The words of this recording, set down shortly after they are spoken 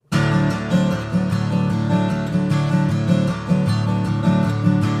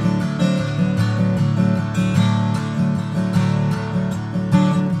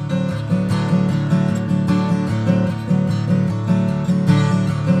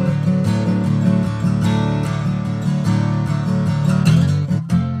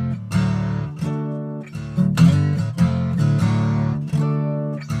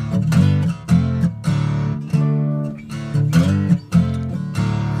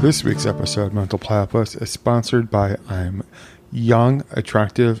This week's episode of Mental Platypus is sponsored by I'm Young,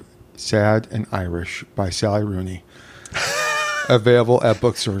 Attractive, Sad, and Irish by Sally Rooney. Available at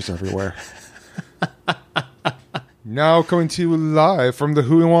bookstores everywhere. Now coming to you live from the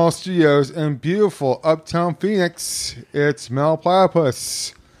Who and Wall Studios in beautiful Uptown Phoenix, it's Mel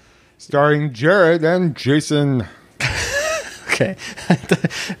Platypus, starring Jared and Jason. Okay.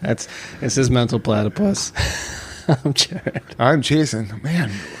 This is Mental Platypus. I'm Jared. I'm Jason.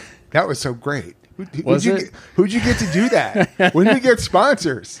 Man, that was so great. Who'd you get to do that? When did we get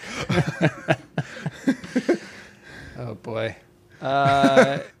sponsors? Oh, boy.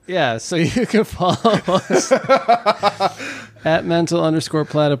 Yeah, so you can follow us at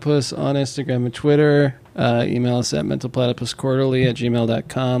mental_platypus on Instagram and Twitter. Email us at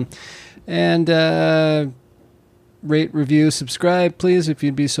mentalplatypusquarterly@gmail.com. And rate, review, subscribe, please, if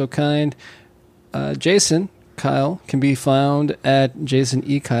you'd be so kind. Jason Kyle can be found at Jason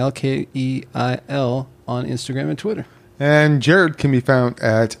E. Kyle, Keil, on Instagram and Twitter. And Jared can be found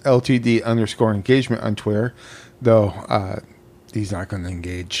at LTD_engagement on Twitter, though he's not going to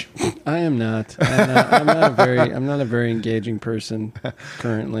engage. I am not. I'm not a very engaging person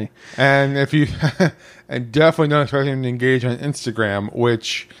currently. And if you, and definitely not expect him to engage on Instagram,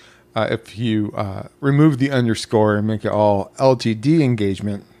 which if you remove the underscore and make it all LTD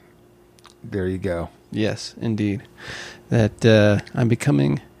engagement, there you go. Yes, indeed. That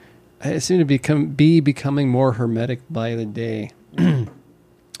I seem to be becoming more hermetic by the day.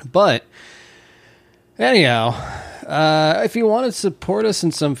 But anyhow, if you want to support us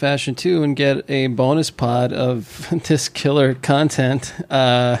in some fashion too and get a bonus pod of this killer content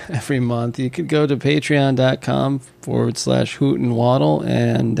every month, you could go to patreon.com/hoot and waddle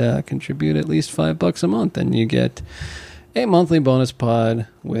and contribute at least $5 a month, and you get a monthly bonus pod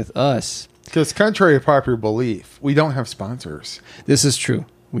with us. Because contrary to popular belief, we don't have sponsors. This is true.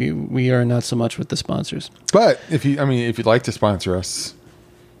 We are not so much with the sponsors. But if you'd like to sponsor us,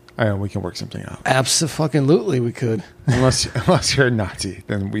 we can work something out. Absolutely, we could. Unless you're a Nazi,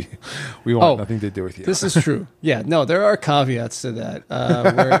 then we want nothing to do with you. This is true. Yeah, no, there are caveats to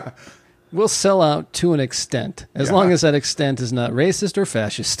that. We'll sell out to an extent, as long as that extent is not racist or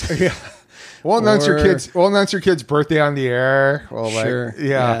fascist. Yeah. Well, announce your kid's birthday on the air. Well, sure.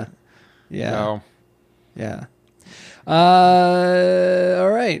 Yeah. No. Yeah. All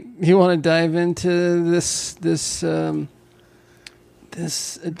right. You want to dive into this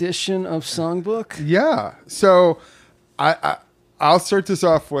edition of Songbook? Yeah. So I'll start this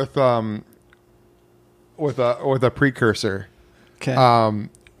off with a precursor. Okay.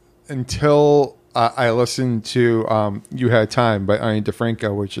 Until I listened to You Had Time by Ani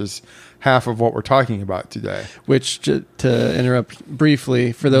DeFranco, which is half of what we're talking about today. Which, to interrupt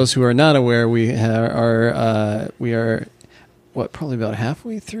briefly, for those who are not aware, we are probably about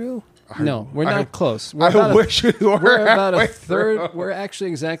halfway through? No, we're not close. I wish we were. We're about a third. We're actually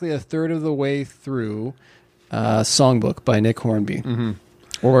exactly a third of the way through Songbook by Nick Hornby,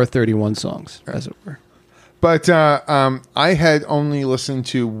 or 31 songs, as it were. But I had only listened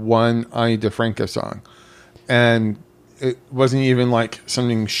to one Ani DeFranco song, and it wasn't even like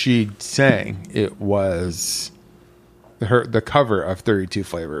something she sang. It was the cover of 32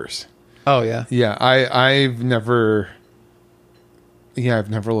 Flavors. Oh yeah, yeah. I've never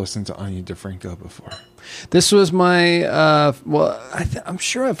listened to Ani DeFranco before. This was my I'm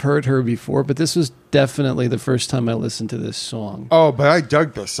sure I've heard her before, but this was definitely the first time I listened to this song. Oh, but I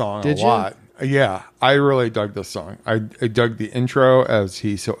dug the song a lot. Yeah, I really dug this song. I dug the intro, as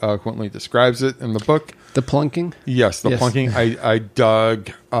he so eloquently describes it in the book. The plunking? Yes, the plunking. I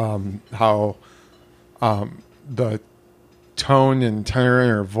dug how the tone and tenor in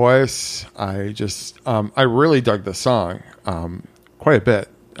her voice. I really dug the song quite a bit.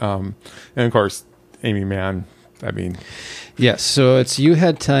 And of course, Amy Mann. Yes, so it's You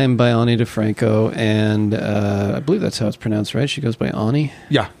Had Time by Ani DeFranco, and I believe that's how it's pronounced, right? She goes by Ani?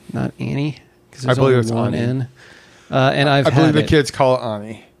 Yeah. Not Annie? I believe it's Ani. N. And I believe the kids call it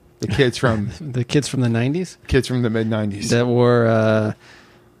Ani. The kids from... the kids from the 90s? Kids from the mid-90s. That wore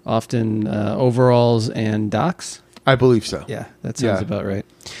often overalls and docks? I believe so. Yeah, that sounds about right.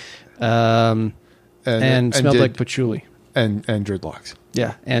 And smelled like patchouli. And dreadlocks.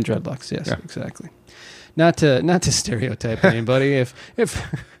 Yeah, and dreadlocks, yes, exactly. Not to stereotype anybody. If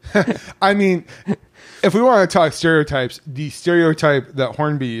if we want to talk stereotypes, the stereotype that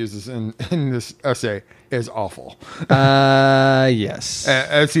Hornby uses in this essay is awful. Yes.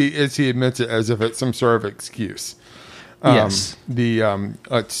 As he admits it, as if it's some sort of excuse. Yes.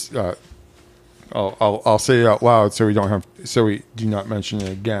 I'll say it out loud so we do not mention it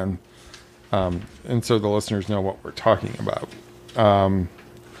again, and so the listeners know what we're talking about.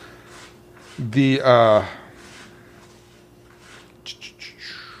 The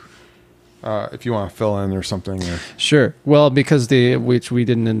if you want to fill in or something. Or... Sure. Well, because which we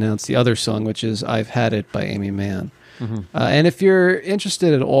didn't announce the other song, which is "I've Had It" by Amy Mann. Mm-hmm. And if you're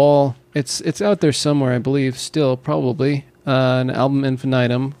interested at all, it's out there somewhere, I believe, still probably an album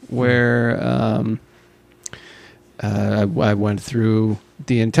infinitum where I went through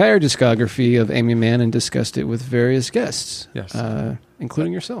the entire discography of Amy Mann and discussed it with various guests, yes,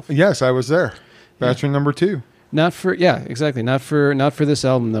 including yourself. Yes, I was there. Bachelor number 2. Not for exactly. Not for this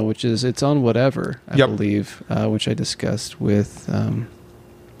album though, which is It's On Whatever, I believe, which I discussed with.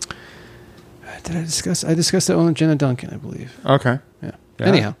 Did I discuss? I discussed that one with Jenna Duncan, I believe. Okay. Yeah.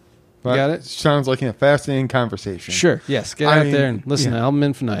 Anyhow, you got it. Sounds like a fascinating conversation. Sure. Yes. Get out there and listen to Album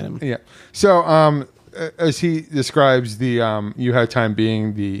Infinitum. Yeah. So, as he describes the "You Had Time"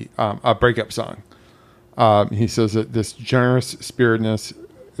 being the a breakup song, he says that this generous spiritedness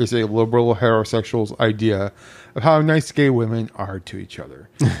is a liberal heterosexual's idea of how nice gay women are to each other,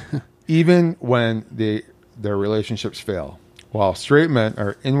 even when their relationships fail, while straight men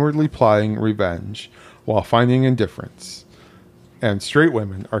are inwardly plotting revenge while finding indifference, and straight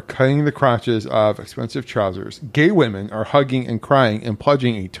women are cutting the crotches of expensive trousers, gay women are hugging and crying and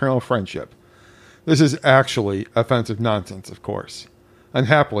pledging eternal friendship. This is actually offensive nonsense, of course.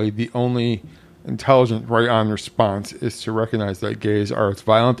 Unhappily, the only intelligent, right-on response is to recognize that gays are as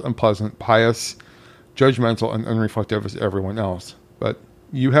violent, unpleasant, pious, judgmental, and unreflective as everyone else. But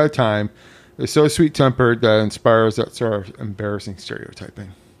 "You Had Time" is so sweet-tempered that it inspires that sort of embarrassing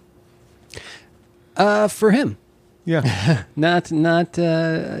stereotyping. For him. Yeah. Not.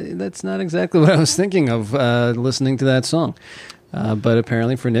 That's not exactly what I was thinking of listening to that song. But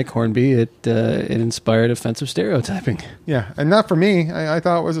apparently for Nick Hornby, it inspired offensive stereotyping. Yeah, and not for me. I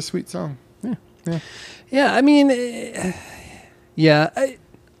thought it was a sweet song. Yeah. I mean,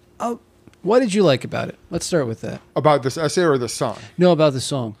 what did you like about it? Let's start with that. About this essay or this song? No, about the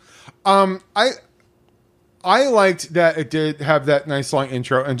song. I liked that it did have that nice long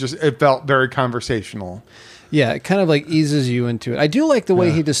intro and just it felt very conversational. Yeah, it kind of like eases you into it. I do like the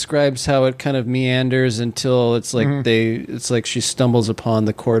way he describes how it kind of meanders until it's like it's like she stumbles upon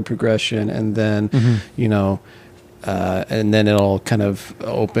the chord progression and then, and then it all kind of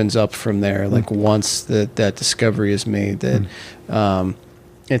opens up from there. Like once that discovery is made, that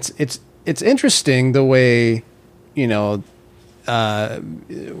it's interesting the way,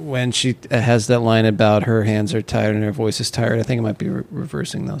 when she has that line about her hands are tired and her voice is tired. I think I might be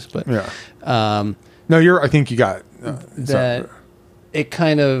reversing those, but no, I think you got it. That it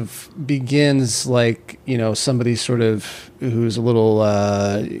kind of begins like, somebody sort of who's a little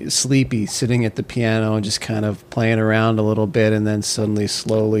sleepy sitting at the piano and just kind of playing around a little bit, and then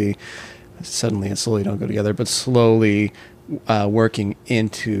slowly and slowly don't go together, but slowly working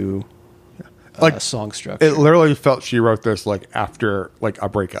into like song structure. It literally felt she wrote this like after like a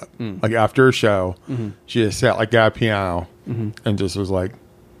breakup, like after a show. She just sat like at a piano and just was like,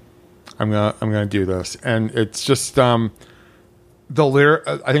 I'm gonna do this, and it's just the lyric.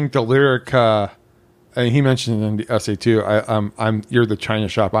 I think the lyric, and he mentioned it in the essay too. I'm you're the china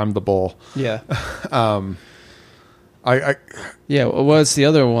shop, I'm the bowl. Yeah. What's the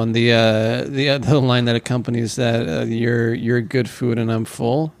other one? The line that accompanies that, you're good food and I'm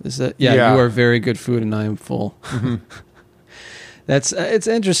full. Is that you are very good food and I am full. That's it's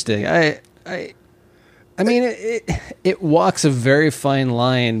interesting. I mean, it walks a very fine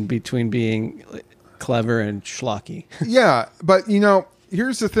line between being clever and schlocky. Yeah, but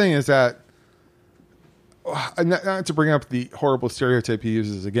here's the thing: is that not to bring up the horrible stereotype he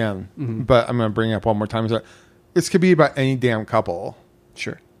uses again, but I'm going to bring it up one more time. Is that this could be about any damn couple.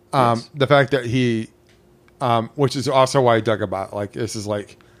 Sure. Yes. The fact that he, which is also why I dug about like this is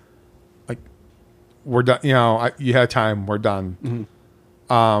like we're done. You had time. We're done.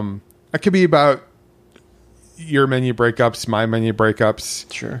 It could be about your many breakups, my many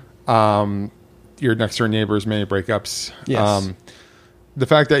breakups. Sure. Your next door neighbor's many breakups. Yes. The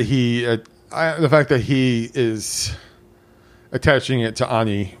fact that he is attaching it to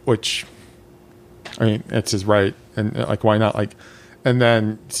Ani, which, I mean, it's his right, and like, why not? Like, and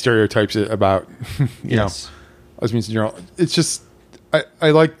then stereotypes it about, lesbians in general. It's just,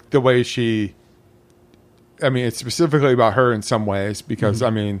 I like the way she. I mean, it's specifically about her in some ways because I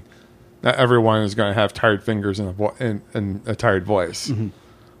mean. Not everyone is going to have tired fingers and a tired voice.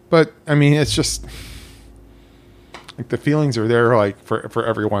 But, I mean, it's just... Like, the feelings are there, like, for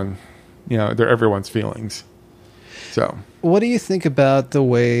everyone. They're everyone's feelings. So... What do you think about the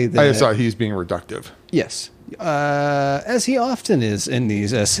way that... I just thought he was being reductive. Yes. As he often is in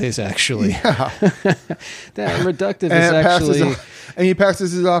these essays, actually. Yeah. That reductive And is it passes actually, off, and he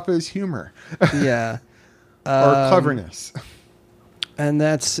passes it off as humor yeah. or cleverness. And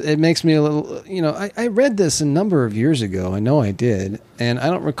it makes me a little, I read this a number of years ago. I know I did. And I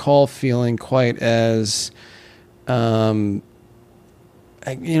don't recall feeling quite as, going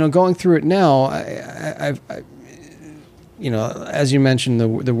through it now, as you mentioned,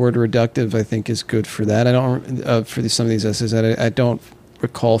 the word reductive, I think, is good for that. I don't, for some of these essays, I don't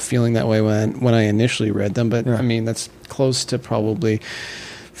recall feeling that way when I initially read them. But, Yeah. I mean, that's close to probably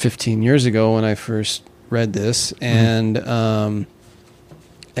 15 years ago when I first read this. Mm-hmm.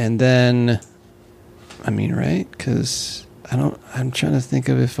 And then, I mean, right? Because I'm trying to think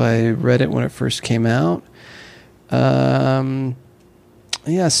of if I read it when it first came out.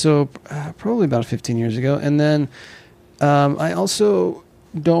 Yeah, so probably about 15 years ago. And then I also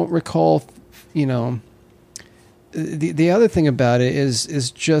don't recall, the other thing about it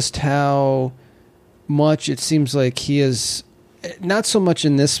is just how much it seems like he is, not so much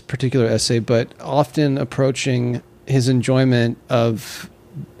in this particular essay, but often approaching his enjoyment of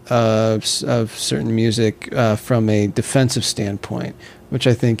certain music from a defensive standpoint, which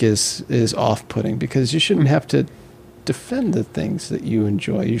I think is off-putting, because you shouldn't have to defend the things that you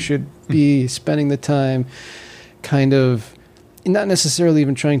enjoy. You should be spending the time kind of not necessarily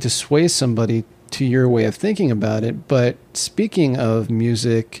even trying to sway somebody to your way of thinking about it, but speaking of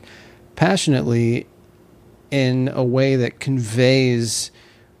music passionately in a way that conveys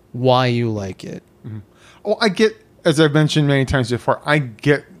why you like it. Mm-hmm. Well, I get, as I've mentioned many times before, I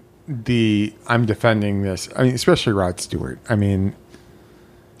get I'm defending this. I mean, especially Rod Stewart. I mean,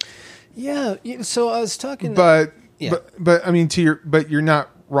 yeah. So I was talking, but yeah. but I mean, but you're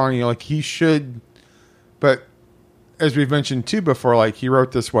not wrong. Like, he should, but as we've mentioned too before, like, he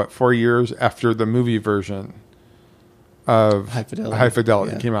wrote this 4 years after the movie version of High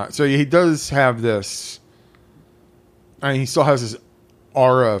Fidelity, came out. So he does have this. I mean, he still has this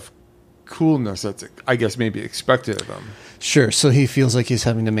aura of coolness that's, I guess, maybe expected of him. Sure. So he feels like he's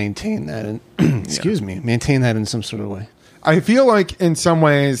having to maintain that, and maintain that in some sort of way. I feel like in some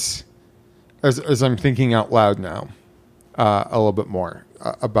ways, as I'm thinking out loud now, a little bit more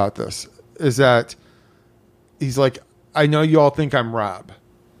about this, is that he's like, I know you all think I'm Rob.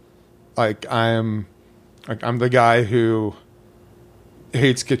 I'm the guy who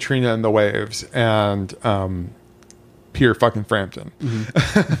hates Katrina and the Waves and Peter fucking Frampton.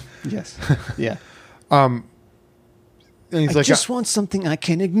 Mm-hmm. Yes. Yeah. And he's I just want something I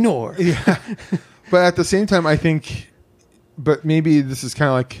can ignore. Yeah. But at the same time, I think, but maybe this is kind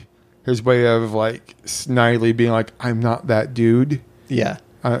of like his way of like snidely being like, I'm not that dude. Yeah.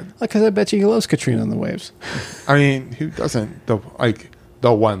 Because I bet you he loves Katrina and the Waves. I mean, who doesn't? The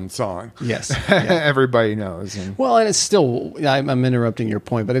one song. Yes. Yeah. Yeah. Everybody knows. Well, and it's still, I'm interrupting your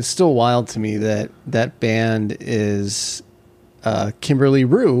point, but it's still wild to me that band is Kimberly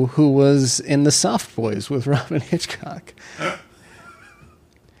Rue, who was in the Soft Boys with Robin Hitchcock.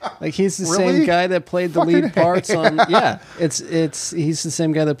 Like, he's the same guy that played the lead parts on. Yeah, he's the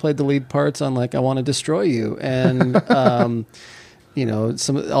same guy that played the lead parts on, like, I Want to Destroy You, and all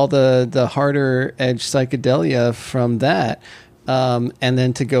the harder edge psychedelia from that. And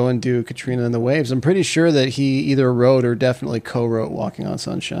then to go and do Katrina and the Waves. I'm pretty sure that he either wrote or definitely co-wrote Walking on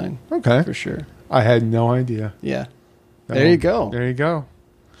Sunshine. Okay. For sure. I had no idea. Yeah. There you go. There you go.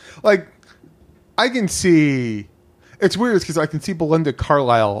 Like, I can see, it's weird because I can see Belinda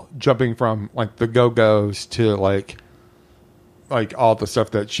Carlisle jumping from like the Go-Go's to like all the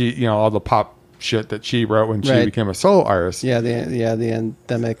stuff that she, all the pop shit that she wrote when she became a solo artist. Yeah. The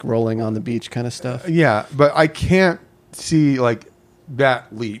endemic rolling on the beach kind of stuff. Yeah. But I can't see like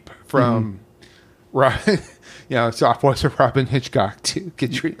that leap from Soft Voice of Robin Hitchcock to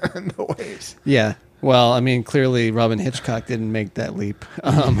Katrina and the Waves. Yeah. Well, I mean, clearly Robin Hitchcock didn't make that leap.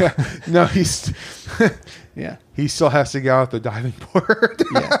 No, yeah. He still has to get out the diving board.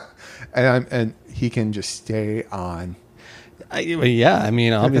 Yeah. and he can just stay on. I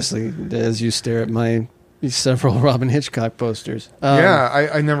mean, obviously, as you stare at my several Robin Hitchcock posters.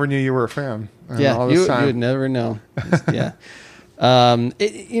 I never knew you were a fan. Yeah, you would never know. Yeah.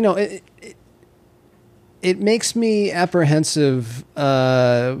 It makes me apprehensive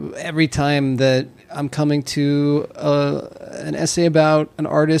every time that I'm coming to an essay about an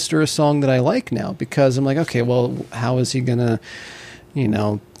artist or a song that I like now, because I'm like, okay, well, how is he gonna,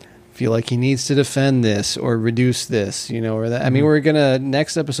 feel like he needs to defend this or reduce this, or that? I mean,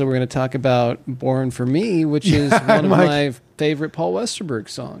 next episode we're gonna talk about "Born for Me," which is one of my favorite Paul Westerberg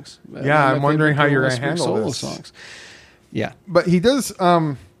songs. Yeah, I'm wondering how you're gonna handle solo this. songs. Yeah, but he does.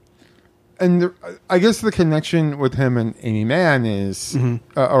 I guess the connection with him and Amy Mann is,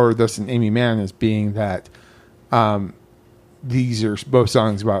 or this and Amy Mann is being that these are both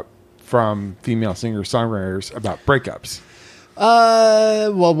songs from female singer-songwriters about breakups.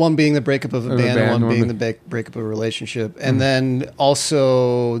 Well, one being the breakup of a band, and one being the breakup of a relationship, and then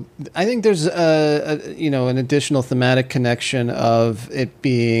also, I think there's an additional thematic connection of it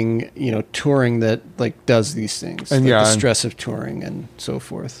being touring that like does these things, and like the stress of touring and so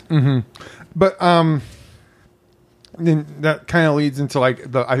forth. Mm-hmm. But then that kind of leads into I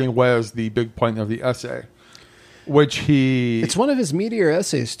think what is the big point of the essay, which it's one of his meatier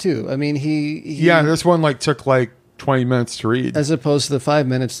essays too. I mean, this one took 20 minutes to read, as opposed to the 5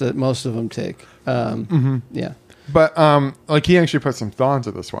 minutes that most of them take. Yeah. But he actually put some thought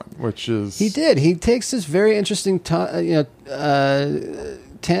into this one, which is he did. He takes this very interesting tangent,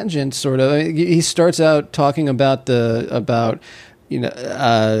 sort of. I mean, he starts out talking about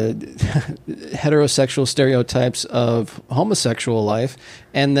heterosexual stereotypes of homosexual life,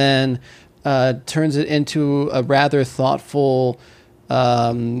 and then turns it into a rather thoughtful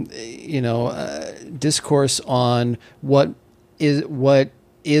discourse on what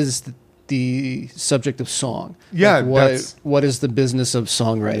is the subject of song. Yeah, what is the business of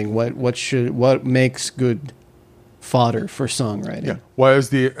songwriting? What makes good fodder for songwriting? Yeah. What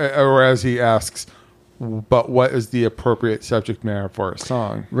is or as he asks, but what is the appropriate subject matter for a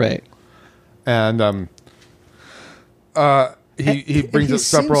song? Right. And he brings up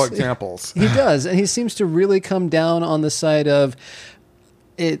several examples. He does, and he seems to really come down on the side of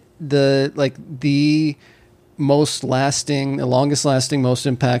it. The most lasting, the longest lasting, most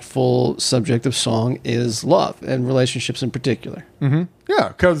impactful subject of song is love and relationships in particular. Mm-hmm. Yeah,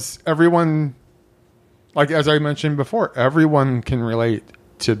 because everyone, as I mentioned before, everyone can relate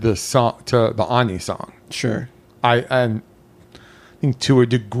to this song, to the Ani song. Sure. I think to a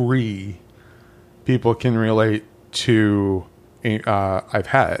degree, people can relate to I've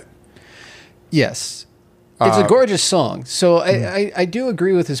Had It. Yes. It's a gorgeous song. So I do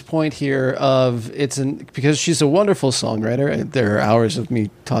agree with his point here of because she's a wonderful songwriter. There are hours of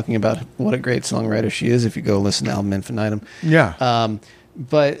me talking about what a great songwriter she is if you go listen to Album Infinitum. Yeah.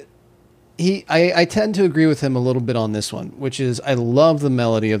 But I tend to agree with him a little bit on this one, which is I love the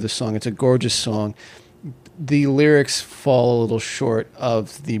melody of the song. It's a gorgeous song. The lyrics fall a little short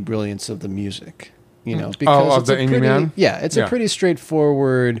of the brilliance of the music, because of the Amy Mann? Yeah, it's a pretty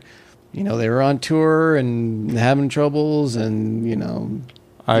straightforward. They were on tour and having troubles, and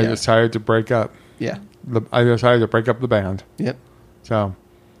I decided to break up. Yeah, I decided to break up the band. Yep. So,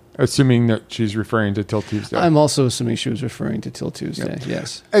 assuming that she's referring to Till Tuesday, I'm also assuming she was referring to Till Tuesday. Yep.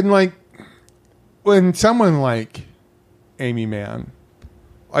 Yes. And when someone like Amy Mann,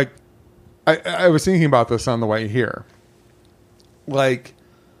 I was thinking about this on the way here.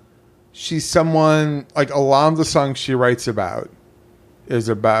 She's someone a lot of the songs she writes about is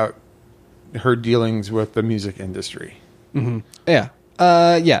about her dealings with the music industry. Mm-hmm. Yeah.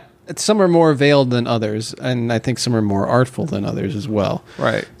 Yeah. Some are more veiled than others, and I think some are more artful than others as well.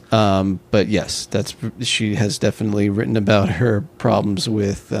 Right. But yes, she has definitely written about her problems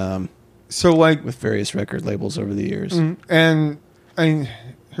with with various record labels over the years. And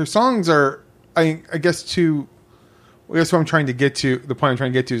her songs are I guess what I'm trying to get to, the point I'm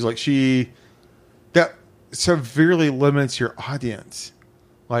trying to get to is that severely limits your audience.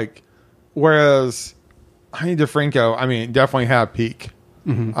 Whereas Honey DeFranco, definitely had a peak.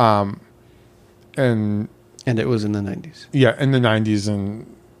 Mm-hmm. And it was in the 90s. Yeah, in the 90s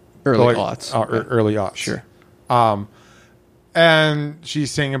and early aughts. Early aughts. Sure. And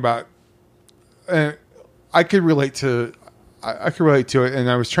she's saying about, I could relate to it, and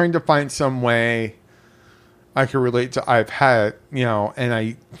I was trying to find some way I could relate to I've Had It,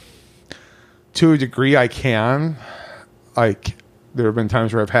 and to a degree I can. There have been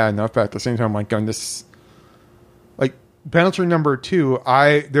times where I've had enough, but at the same time, Bachelor Number 2,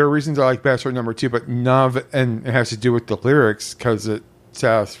 there are reasons I like Bachelor Number 2, but none of it, and it has to do with the lyrics, because it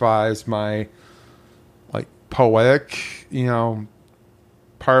satisfies my, poetic,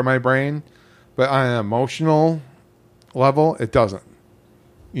 part of my brain. But on an emotional level, it doesn't.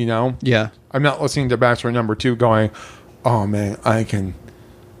 Yeah. I'm not listening to Bachelor Number 2 going, oh man, I can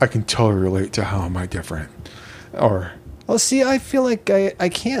totally relate to How Am I Different? Or... Well, see, I feel like I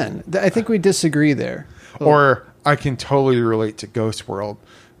can. I think we disagree there. Or I can totally relate to Ghost World,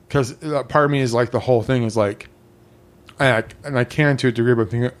 because part of me is the whole thing is and I can to a degree,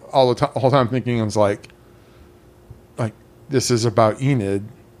 but thinking, all the whole time thinking it's this is about Enid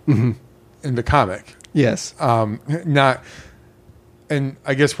in the comic. Yes. Not, and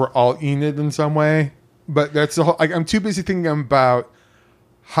I guess we're all Enid in some way, but that's the whole. I'm too busy thinking about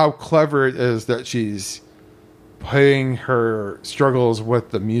how clever it is that she's putting her struggles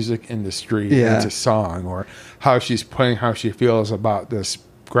with the music industry into song, or how she's putting how she feels about this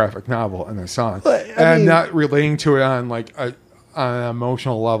graphic novel in a song, and not relating to it on like on an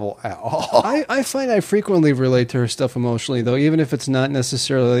emotional level at all. I find I frequently relate to her stuff emotionally, though, even if it's not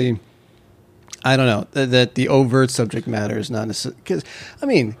necessarily, I don't know, that the overt subject matter is not necessarily, because, I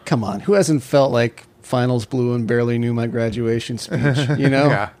mean, come on, who hasn't felt like finals blue and barely knew my graduation speech, you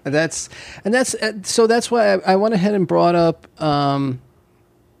know? Yeah. So that's why I went ahead and brought up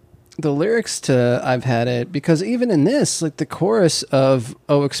the lyrics to I've Had It, because even in this, like the chorus of,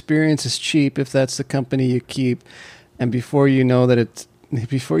 oh, experience is cheap if that's the company you keep, and before you know that it's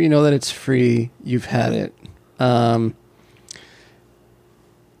free, you've had it. And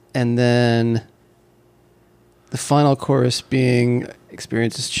then the final chorus being,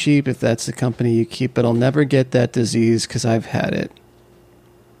 experience is cheap if that's the company you keep, but I'll never get that disease because I've had it.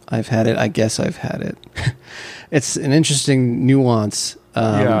 I've had it. I guess I've had it. It's an interesting nuance,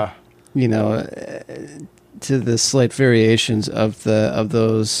 you know, to the slight variations of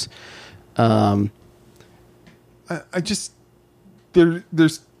those. I just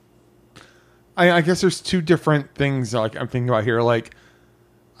there's I guess there's two different things like I'm thinking about here. Like,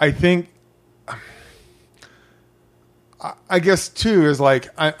 I think I guess too is like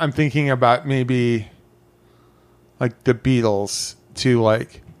I'm thinking about maybe like the Beatles too.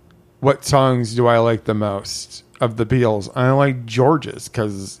 Like, what songs do I like the most of the Beatles? I like George's,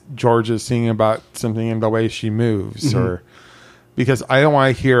 because George is singing about something in the way she moves, or because I don't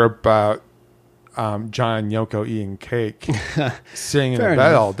want to hear about John and Yoko eating cake, sitting in the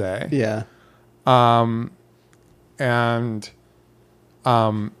bed all day. Yeah. I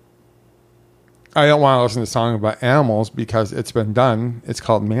don't want to listen to a song about animals because it's been done. It's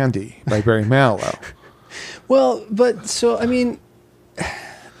called Mandy by Barry Manilow. Well, but so, I mean,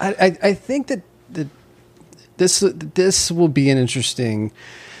 I think that this will be an interesting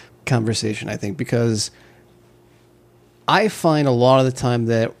conversation, I think, because I find a lot of the time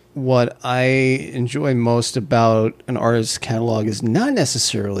that what I enjoy most about an artist's catalog is not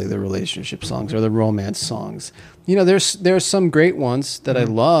necessarily the relationship songs or the romance songs. You know, there's some great ones that I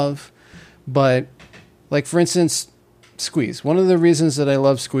love, but like, for instance, Squeeze. One of the reasons that I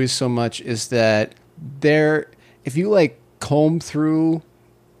love Squeeze so much is that if you like comb through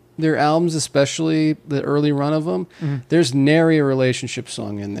their albums, especially the early run of them, there's nary a relationship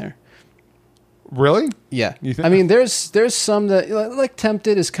song in there. Really? Yeah. You think? I mean, there's some that, like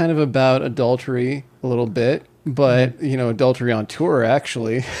Tempted is kind of about adultery a little bit, but, you know, adultery on tour,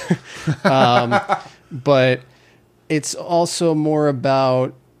 actually. But it's also more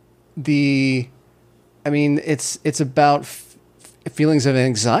about it's about feelings of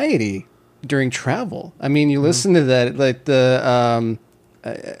anxiety during travel. I mean, you listen to that, like the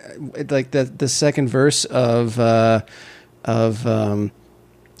second verse of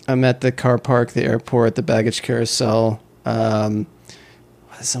I'm at the car park, the airport, the baggage carousel. Some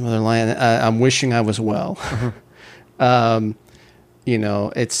other line. I'm wishing I was well. You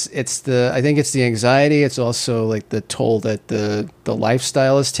know, I think it's the anxiety. It's also like the toll that the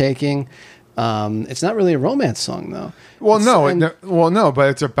lifestyle is taking. It's not really a romance song, though. Well, no, but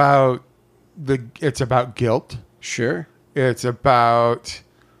it's about guilt. Sure. It's about,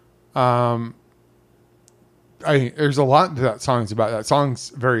 there's a lot that song's about. That song's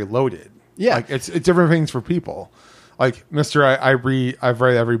very loaded. Yeah. Like, it's different things for people. Like, I've read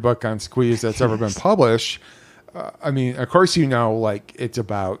every book on Squeeze that's ever been published. I mean, of course, you know, like, it's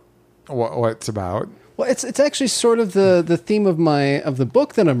about what it's about. Well, it's actually sort of the theme of the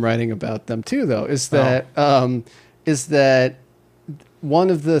book that I'm writing about them too, though, is that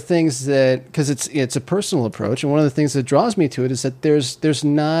one of the things that, because it's a personal approach, and one of the things that draws me to it is that there's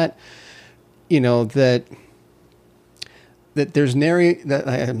not, you know, that there's nary, that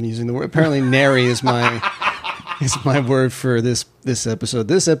I am using the word, apparently nary is my word for this episode.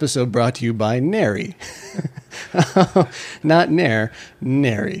 This episode brought to you by Nary. Not Nair,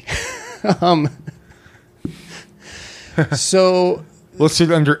 Nary. So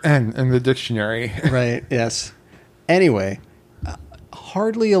listed under N in the dictionary. Right, yes. Anyway,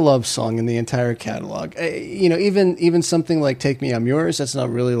 hardly a love song in the entire catalog. You know, even something like "Take Me, I'm Yours." That's not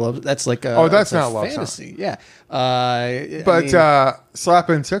really love. That's like that's not a love fantasy. Song. Yeah, but "Slap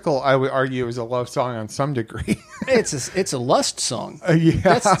and Tickle," I would argue, is a love song on some degree. It's a lust song. Yeah.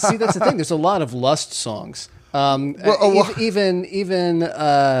 That's the thing. There's a lot of lust songs. Even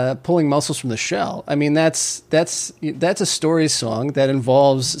pulling muscles from the shell. I mean, that's a story song that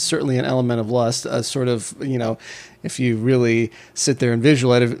involves certainly an element of lust. A sort of, if you really sit there and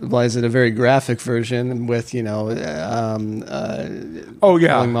visualize it, a very graphic version with pulling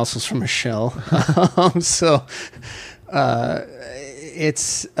muscles from a shell.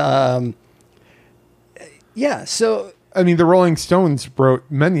 It's So I mean, the Rolling Stones wrote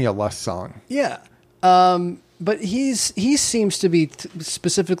many a lust song. Yeah. But he seems to be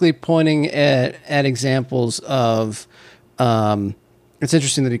specifically pointing at examples of. It's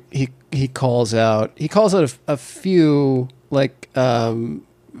interesting that he calls out a few like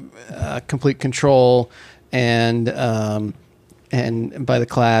Complete Control and by the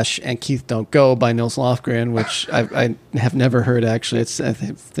Clash and Keith Don't Go by Nils Lofgren, which I have never heard actually. I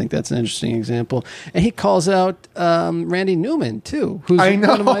think that's an interesting example. And he calls out Randy Newman too, who's one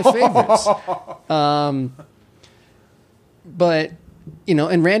of my favorites. But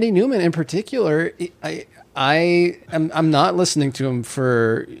and Randy Newman in particular, I'm not listening to him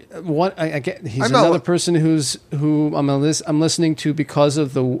for what I get. He's another person who I'm listening to because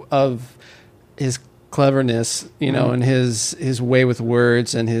of his cleverness, and his way with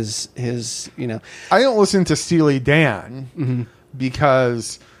words and his. I don't listen to Steely Dan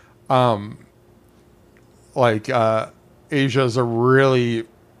because, Asia's a really,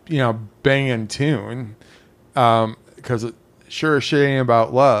 banging tune, because it sure as shit ain't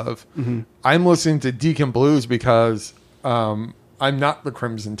about love. Mm-hmm. I'm listening to Deacon Blues because I'm not the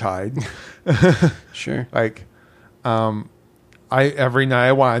Crimson Tide. Sure. Every night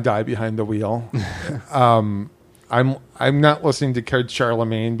I want to die behind the wheel. I'm not listening to Kid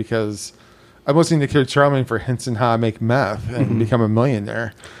Charlemagne because I'm listening to Kid Charlemagne for hints on how to make meth and become a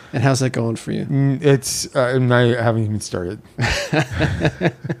millionaire. And how's that going for you? It's I haven't even started.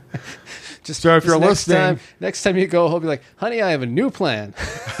 So if you're listening, next time you go, he'll be like, "Honey, I have a new plan."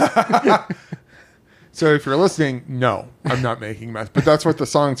 So if you're listening, no, I'm not making meth, but that's what the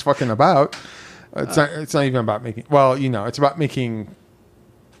song's fucking about. It's not even about making. Well, it's about making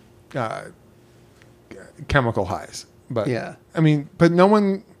chemical highs. But yeah, I mean, but no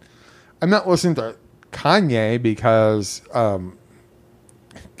one. I'm not listening to Kanye because I'm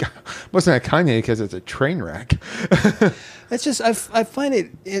listening to Kanye because it's a train wreck. It's just I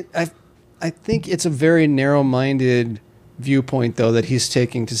find it. I think it's a very narrow-minded viewpoint, though, that he's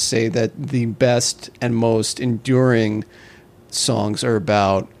taking to say that the best and most enduring songs are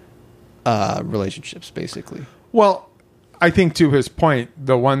about relationships, basically. Well, I think to his point,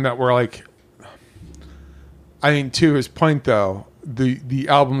 the one that we're like, I think to his point, though, the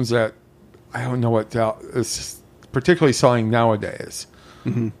albums that I don't know what is particularly selling nowadays,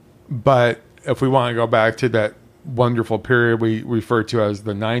 but if we want to go back to that wonderful period we refer to as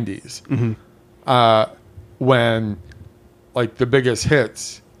the 90s, when the biggest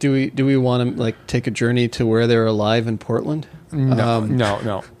hits. Do we want to take a journey to where they're alive in Portland?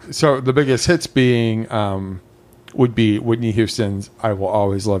 No. So the biggest hits being would be Whitney Houston's "I Will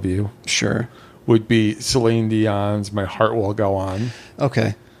Always Love You." Sure. Would be Celine Dion's "My Heart Will Go On."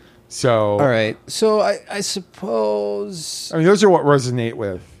 Okay. So all right. So I suppose. I mean, those are what resonate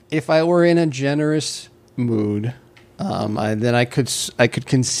with. If I were in a generous mood, then I could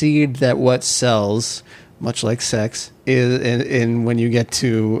concede that what sells, much like sex, is in when you get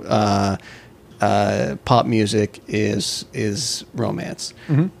to pop music is romance.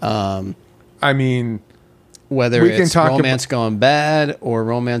 Mm-hmm. I mean, whether it's romance going bad or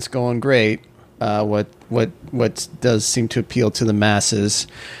romance going great, what does seem to appeal to the masses,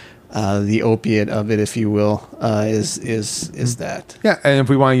 the opiate of it, if you will, is that. Yeah, and if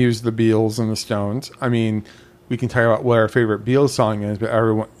we want to use the Beatles and the Stones, I mean, we can talk about what our favorite Beatles song is, but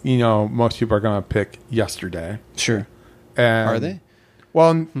everyone, most people are going to pick "Yesterday." Sure. And, are they?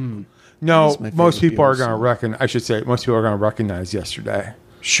 Well, no. Most people are going to recognize. I should say, most people are going to recognize "Yesterday."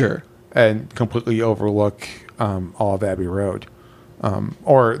 Sure. And completely overlook all of Abbey Road,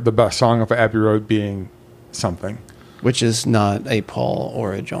 or the best song of Abbey Road being "Something," which is not a Paul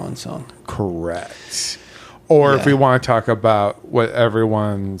or a John song. Correct. Or if we want to talk about what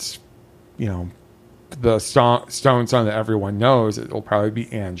everyone's, the Stone song that everyone knows, it'll probably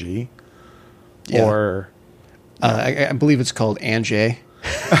be Angie. Yeah. Or I believe it's called Angie.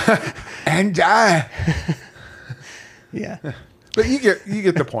 And I. Yeah. But you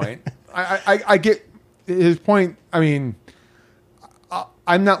get the point. I get his point. I mean,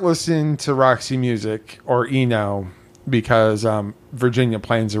 I'm not listening to Roxy Music or Eno because Virginia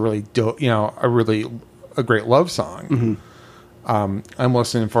Plain's a really a great love song. I'm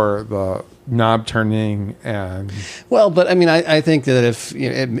listening for the knob turning and Well, but I mean, I think that if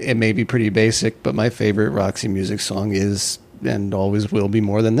it may be pretty basic, but my favorite Roxy Music song is and always will be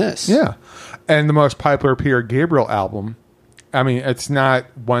More Than This. yeah, and the most popular Peter Gabriel album. I mean, it's not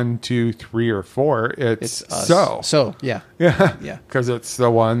 1, 2, 3, or 4. It's Us. So yeah, yeah, yeah, because it's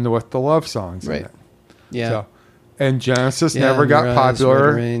the one with the love songs right, in it. yeah. So, and Genesis Yeah, never got Your Eyes, popular.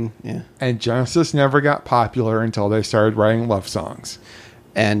 Red Rain, yeah, And Genesis never got popular until they started writing love songs.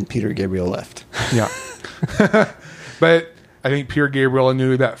 and Peter Gabriel left. Yeah. But I think Peter Gabriel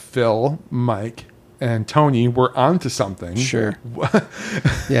knew that Phil, Mike, and Tony were onto something. Sure.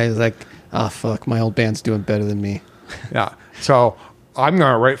 Yeah, he's like, oh fuck, my old band's doing better than me. Yeah. So I'm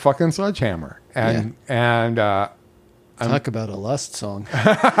going to write fucking Sledgehammer. And Talk about a lust song. no.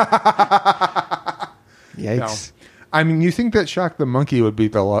 Yikes. I mean, you think that Shock the Monkey would be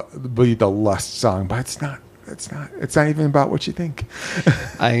the lust song, but it's not. It's not. It's not even about what you think.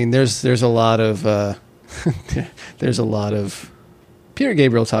 I mean, there's a lot of Peter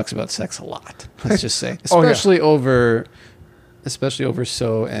Gabriel talks about sex a lot. Let's just say, Oh, yeah. especially over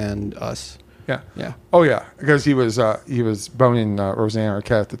So and Us. Yeah. Yeah. Oh yeah, because he was boning Roseanne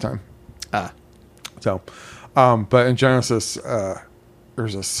Arquette at the time. Ah, So, but in Genesis,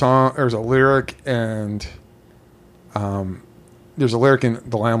 there's a song, there's a lyric, and there's a lyric in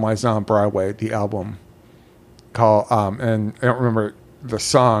The Lamb Lies Down on Broadway, the album, called, and I don't remember the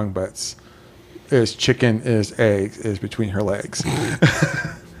song, but it's chicken is egg is between her legs.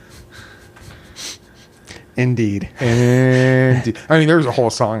 indeed. And I mean, there's a whole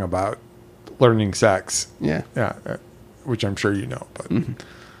song about learning sex. Yeah. Yeah, which I'm sure you know, but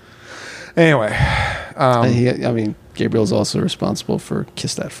anyway, I mean, Gabriel's also responsible for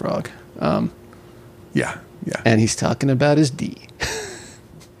Kiss That Frog. yeah. And he's talking about his D.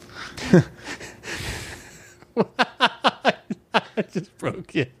 I just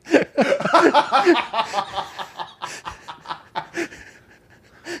broke it.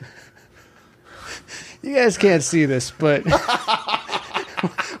 You guys can't see this, but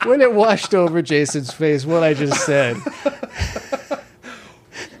when it washed over Jason's face, what I just said,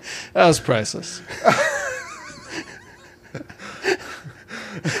 that was priceless.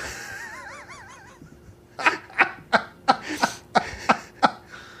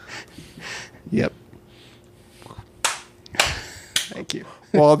 Yep. Thank you.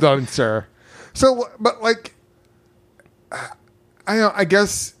 Well done, sir. So, but like, I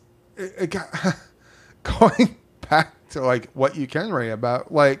guess it got, going back to like what you can write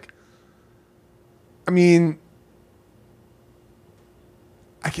about. Like, I mean,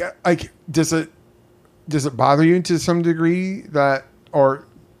 I can't. Like, does it bother you to some degree that, or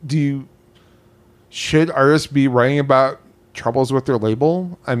should artists be writing about troubles with their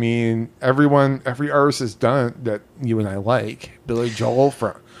label? I mean, every artist has done it that you and I like. Billy Joel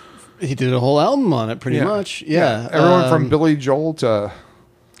He did a whole album on it, pretty much. Yeah. Everyone from Billy Joel to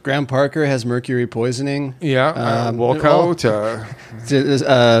Graham Parker has mercury poisoning. Wilco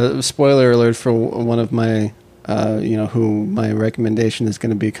to spoiler alert for one of my, who my recommendation is going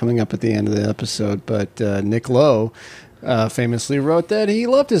to be coming up at the end of the episode. But Nick Lowe famously wrote that he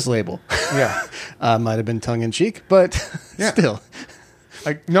loved his label. yeah. Might have been tongue in cheek, but still.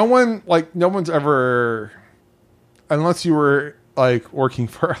 Like no one's ever, unless you were like working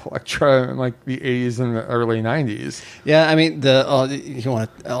for Elektra in like the 80s and the early 90s. Yeah, I mean you want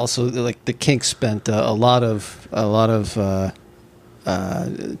to also like the Kinks spent a lot of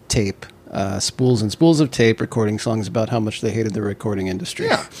tape, spools and spools of tape recording songs about how much they hated the recording industry.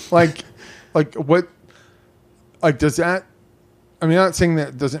 Yeah, like what, like does that? I mean, I'm not saying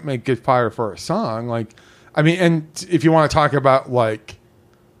that doesn't make good fire for a song. Like, I mean, and if you want to talk about like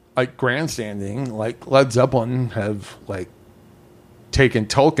grandstanding, like Led Zeppelin have like taken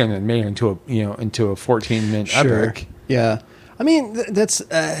Tolkien and made into a 14-minute epic. Yeah, I mean that's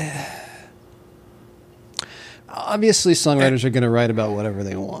obviously songwriters are going to write about whatever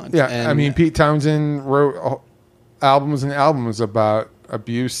they want. Yeah, and I mean Pete Townsend wrote albums and albums about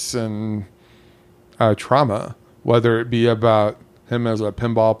abuse and trauma, whether it be about him as a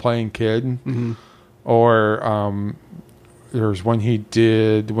pinball playing kid, or there's one he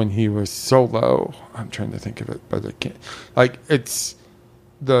did when he was solo. I'm trying to think of it, but I can't. Like, it's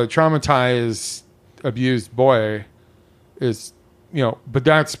the traumatized, abused boy is, but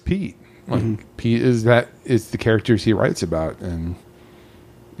that's Pete. Like, Pete is the characters he writes about, and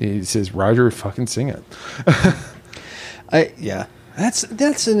he says, Roger, fucking sing it.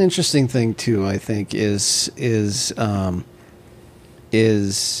 That's an interesting thing too. I think is the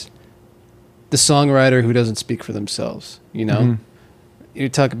songwriter who doesn't speak for themselves. You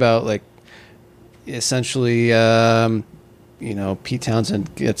talk about like essentially Pete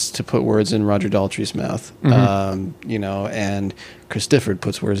Townsend gets to put words in Roger Daltrey's mouth, and Chris Difford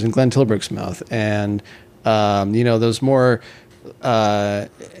puts words in Glenn Tilbrook's mouth, and those more.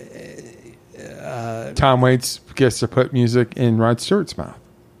 Tom Waits gets to put music in Rod Stewart's mouth.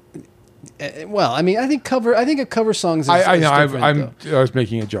 Well, I mean, I think a cover songs. I know. I was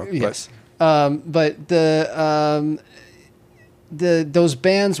making a joke. Yes, but those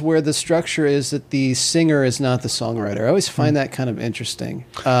bands where the structure is that the singer is not the songwriter, I always find that kind of interesting.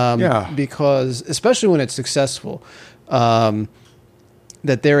 Because especially when it's successful, that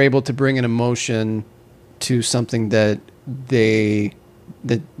they're able to bring an emotion to something that didn't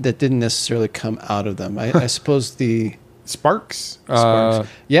necessarily come out of them. I suppose the Sparks. Ron.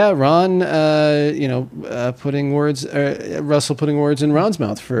 Putting words. Russell putting words in Ron's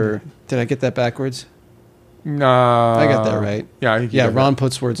mouth. Did I get that backwards? No, I got that right. Yeah. Ron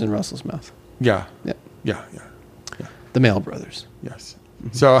puts words in Russell's mouth. Yeah. The Mail Brothers. Yes.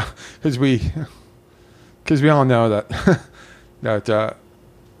 Mm-hmm. So, because we all know that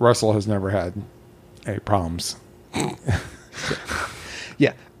Russell has never had any problems.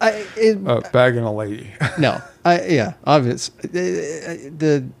 Yeah. Bagging a lady. No. Obvious.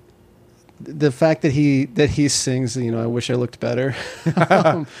 The fact that he sings, I wish I looked better.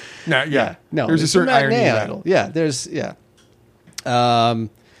 No. There's a certain irony in that. Idol. Yeah.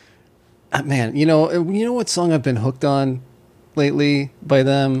 Man, you know what song I've been hooked on lately by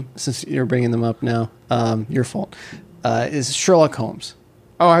them, since you're bringing them up now. Your fault. Is Sherlock Holmes.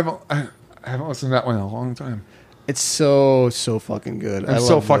 Oh, I haven't listened to that one in a long time. It's so fucking good. I'm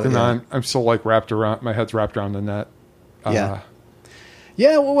so fucking on. I'm so wrapped around. My head's wrapped around the net. Yeah.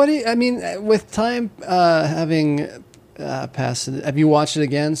 Well, with time having passed, have you watched it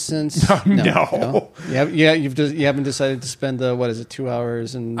again since? No. Yeah. You haven't decided to spend 2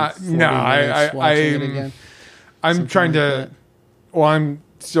 hours and 40 minutes watching it again. I'm Something trying like to. that? Well, I'm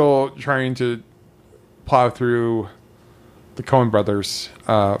still trying to plow through the Coen Brothers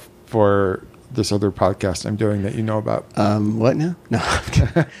for this other podcast I'm doing that you know about. What now? No.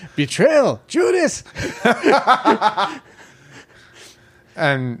 Betrayal, Judas.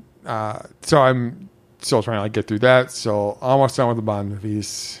 And so I'm still trying to get through that. So almost done with the Bond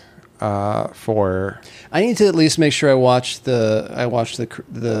movies. I need to at least make sure I rewatch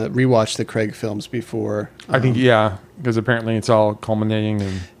the Craig films before. I think because apparently it's all culminating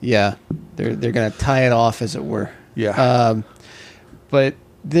and they're going to tie it off, as it were. But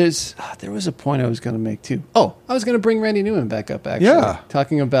there was a point I was going to make too. Oh, I was going to bring Randy Newman back up. Actually,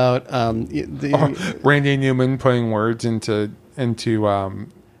 talking about Randy Newman putting words into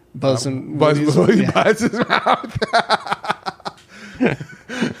Buzz's mouth.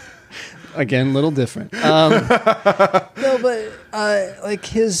 Again, little different. No, but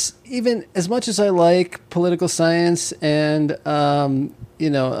like even as much as I like political science and a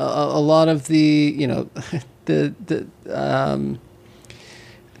lot of the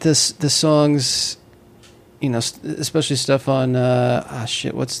the songs, especially stuff on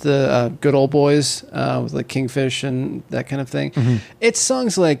what's the Good Old Boys with like Kingfish and that kind of thing. Mm-hmm. It's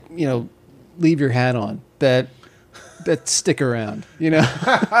songs like Leave Your Hat On that stick around.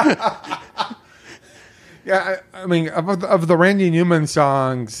 Yeah, I mean, of the Randy Newman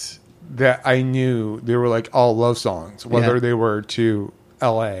songs that I knew, they were like all love songs, whether they were to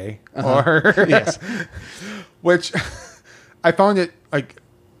L.A. or yes, which I found it like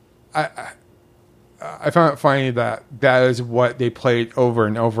I found it funny that is what they played over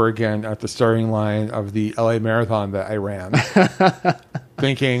and over again at the starting line of the LA Marathon that I ran,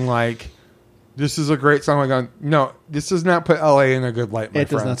 thinking like, this is a great song. I'm going, no, this does not put LA in a good light, my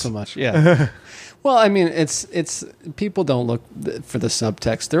friends. It does not so much, yeah. Well, I mean, it's people don't look for the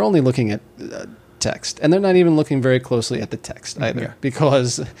subtext. They're only looking at text, and they're not even looking very closely at the text either,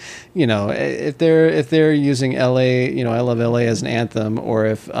 because if they're using LA, I Love LA as an anthem, or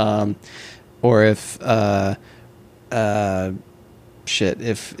if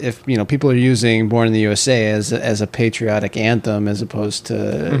people are using Born in the USA as a patriotic anthem, as opposed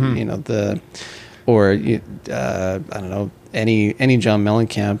to I don't know, any John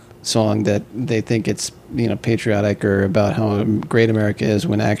Mellencamp song that they think it's patriotic or about how great America is,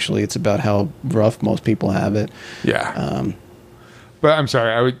 when actually it's about how rough most people have it. But I'm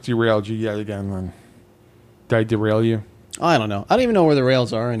sorry, I derailed you yet again. Then did I derail you? I don't know. I don't even know where the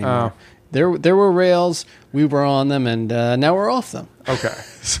rails are anymore. There were rails, we were on them, and now we're off them. Okay.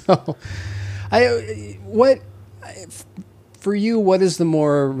 So for you, what is the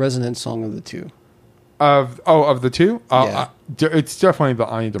more resonant song of the two? Of the two? It's definitely the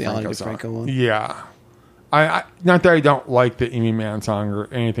Ani DeFranco one. Yeah. I not that I don't like the Amy Mann song or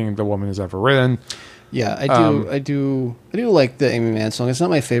anything the woman has ever written. Yeah, I do like the Amy Mann song. It's not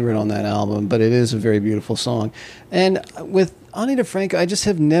my favorite on that album, but it is a very beautiful song. And with Ani DeFranco, I just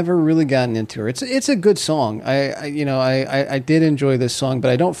have never really gotten into her. It's a good song. I did enjoy this song, but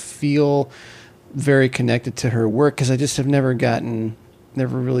I don't feel very connected to her work because I just have never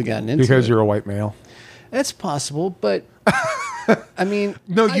really gotten into it. Because you're a white male. That's possible, but I mean,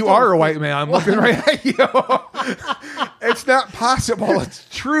 no, you are a white man. I'm looking right at you. It's not possible. It's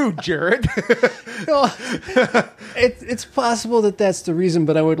true, Jared. It's possible that that's the reason,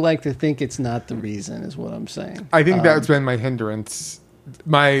 but I would like to think it's not the reason, is what I'm saying. I think that's been my hindrance.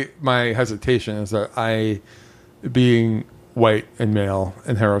 My hesitation is that being white and male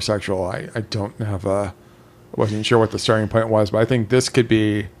and heterosexual, I don't have I wasn't sure what the starting point was, but I think this could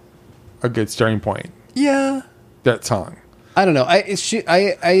be a good starting point. Yeah. That song. I don't know. I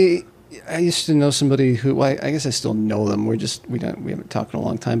used to know somebody who, well, I guess I still know them. We haven't talked in a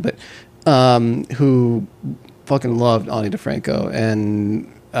long time, but who fucking loved Ani DeFranco,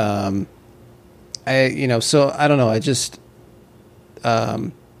 and so I don't know. I just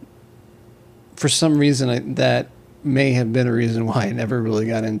for some reason that may have been a reason why I never really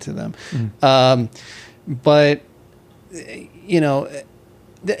got into them. But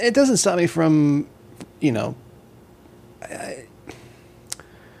it doesn't stop me from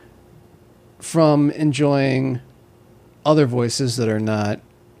from enjoying other voices that are not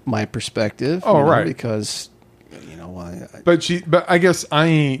my perspective. Oh, right. Because, why? But I guess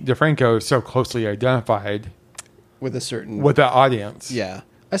Ani DeFranco is so closely identified With the audience. Yeah,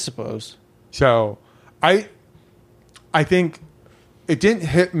 I suppose. So I think it didn't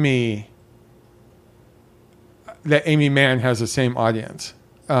hit me that Amy Mann has the same audience.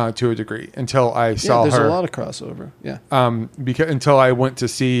 To a degree, until I saw her. There's a lot of crossover. Yeah. Until I went to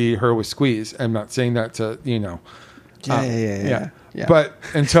see her with Squeeze. I'm not saying that to Yeah. But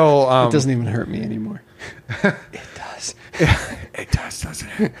until it doesn't even hurt me anymore. It does. It does, doesn't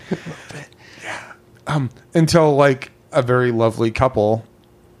it? A little bit. Yeah. Until like a very lovely couple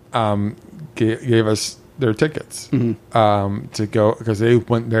gave us their tickets to go, because they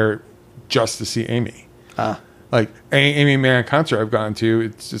went there just to see Amy. Like Amy Mann concert I've gone to,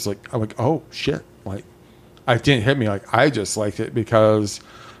 it's just like, I'm like, oh shit! Like, it didn't hit me. Like, I just liked it because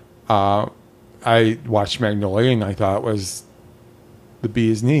I watched Magnolia and I thought it was the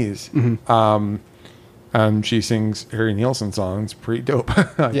bee's knees. And she sings Harry Nilsson songs, pretty dope.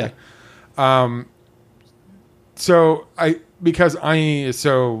 Yeah. So because Ani is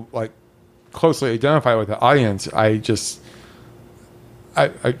so like closely identified with the audience, I just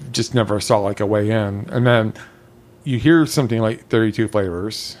never saw like a way in. And then you hear something like 32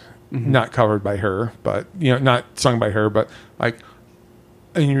 Flavors, not covered by her, but not sung by her, but like,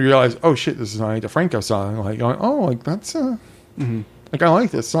 and you realize, oh shit, this is an Ani DeFranco song. Like, going, oh, like that's like I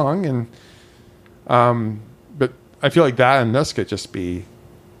like this song, and but I feel like that and this could just be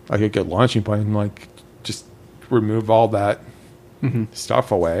like a good launching point, and like just remove all that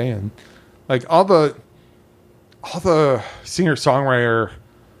stuff away, and like all the singer-songwriter.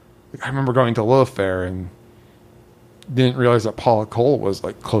 I remember going to Lilith Fair and didn't realize that Paula Cole was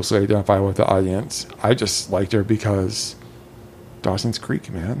like closely identified with the audience. I just liked her because Dawson's Creek,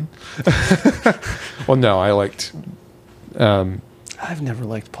 man. Well, no, I liked. I've never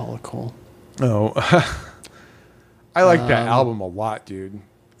liked Paula Cole. No, I like that album a lot, dude.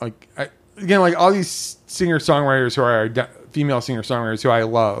 Like like all these singer-songwriters who are female singer-songwriters who I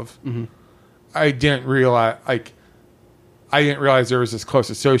love. I didn't realize there was this close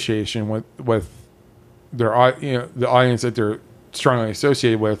association with their the audience that they're strongly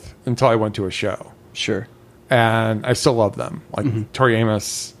associated with until I went to a show. Sure. And I still love them, like Tori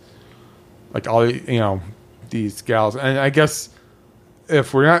Amos, like all these gals. And I guess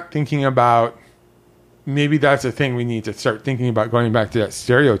if we're not thinking about, maybe that's a thing we need to start thinking about, going back to that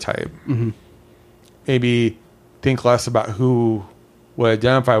stereotype. Maybe think less about who would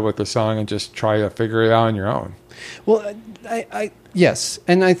identify with the song and just try to figure it out on your own. Well, yes,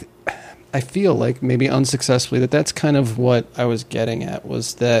 and I feel like maybe unsuccessfully that's kind of what I was getting at,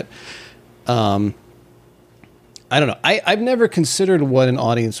 was that I don't know. I've never considered what an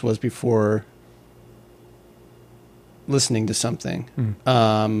audience was before listening to something,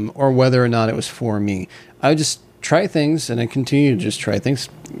 or whether or not it was for me. I would just try things, and I continue to just try things.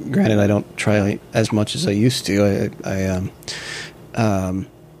 Granted, I don't try as much as I used to.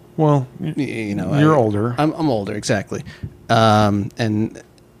 Well, you're older. I'm older, exactly. And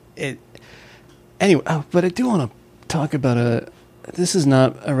it anyway. But I do want to talk about this is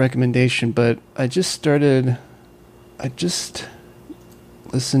not a recommendation, but I just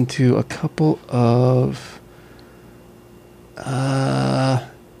listened to a couple of.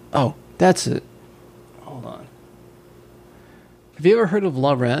 Oh, that's it. Have you ever heard of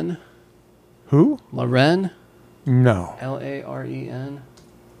Laren? Who? Laren? No. Laren.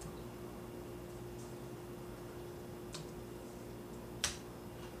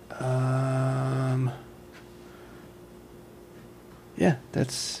 Yeah,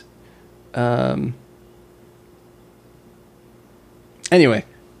 that's. Anyway,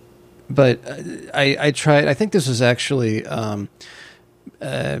 but I tried. I think this was actually.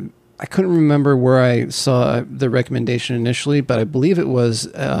 I couldn't remember where I saw the recommendation initially, but I believe it was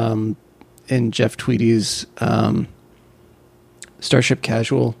in Jeff Tweedy's Starship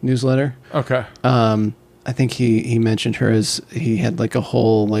Casual newsletter. Okay. I think he mentioned her as he had like a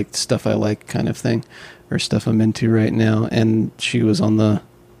whole like stuff I like kind of thing, or stuff I'm into right now, and she was on the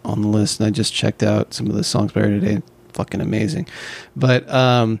list, and I just checked out some of the songs by her today. Fucking amazing, but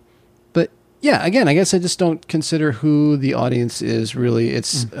yeah, again, I guess I just don't consider who the audience is really.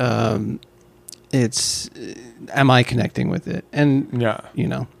 It's am I connecting with it? And Yeah. you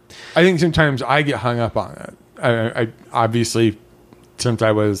know, I think sometimes I get hung up on it. I obviously, since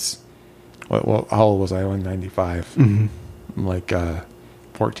I was, how old was I? 95. I'm like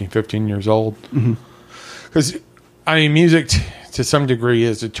 14, 15 years old. Because, I mean, music to some degree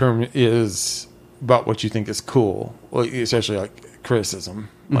is about what you think is cool. Well, especially like criticism.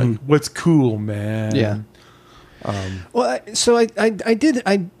 Like, what's cool, man? yeah. Well, so I did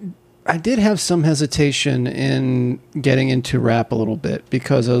have some hesitation in getting into rap a little bit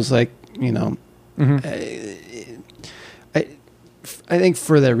because I was like, you know, I think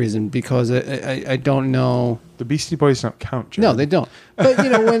for that reason, because I don't know. The Beastie Boys don't count, Jared. No, they don't. But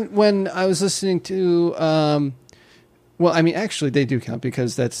you know, when I was listening to, well, I mean, actually, they do count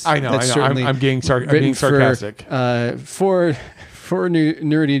because that's. I know. Certainly I'm being sarcastic. For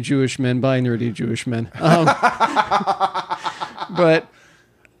nerdy Jewish men by nerdy Jewish men. But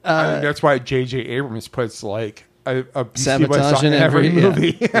that's why J.J. Abrams puts like a Beastie Boys Sabotage song in every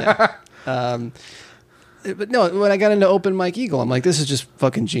movie. Yeah. But no, when I got into Open Mike Eagle, I'm like, this is just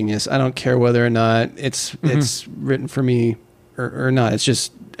fucking genius. I don't care whether or not it's written for me or not. It's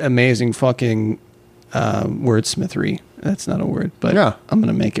just amazing fucking wordsmithery. That's not a word, but yeah. I'm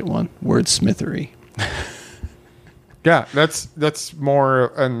going to make it one. Wordsmithery. Yeah, that's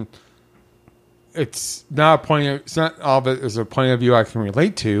more, and it's not a point. It's not all of it is a point of view I can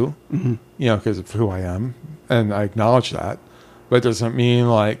relate to, you know, because of who I am, and I acknowledge that. But it doesn't mean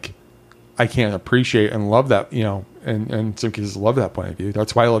like I can't appreciate and love that, you know, and some cases love that point of view.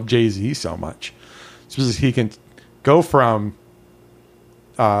 That's why I love Jay-Z so much. It's because he can go from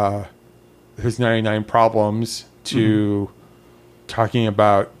his 99 Problems to talking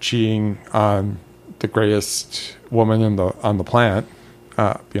about cheating on the greatest woman on the planet,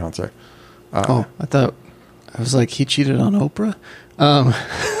 Beyonce. I was like, he cheated on Oprah?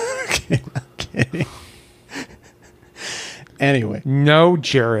 Okay, I'm kidding. Anyway. No,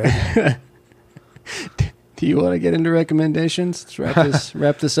 Jared. Do you want to get into recommendations? Let's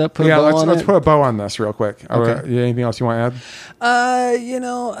wrap this up. Let's put a bow on this real quick. Okay. Anything else you want to add? You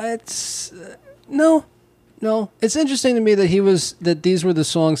know, it's no. It's interesting to me that these were the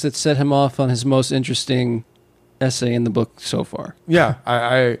songs that set him off on his most interesting essay in the book so far. Yeah,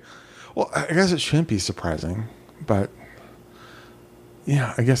 I guess it shouldn't be surprising, but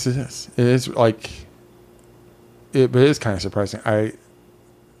yeah, I guess it is. It is like but it is kind of surprising. I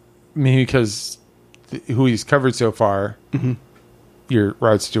mean, because who he's covered so far, your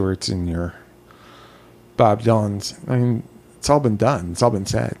Rod Stewart's and your Bob Dylan's. I mean, it's all been done. It's all been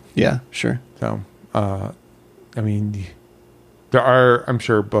said. Yeah, sure. So, I mean, there are, I'm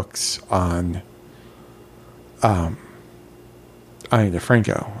sure, books on Ani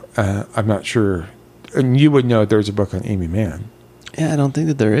DeFranco. I'm not sure. And you would know there's a book on Amy Mann. Yeah, I don't think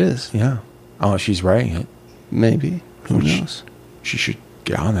that there is. Yeah. Unless she's writing it. Maybe. Who knows? She should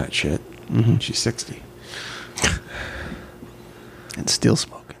get on that shit. She's 60. And still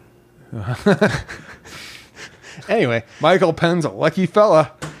smoking. Anyway. Michael Penn's a lucky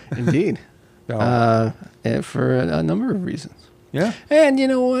fella. Indeed. For a number of reasons. Yeah. And you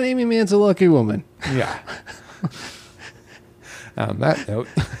know what? Amy Mann's a lucky woman. Yeah. On that note.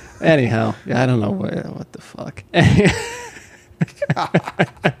 Anyhow, I don't know what the fuck.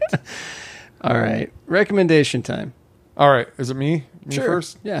 All right. Recommendation time. All right. Is it me? Me sure.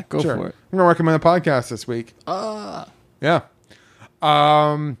 first? Yeah, go for it. I'm going to recommend a podcast this week. Yeah.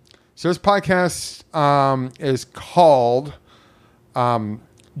 So this podcast is called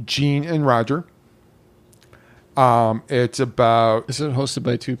Gene and Roger. It's about... Is it hosted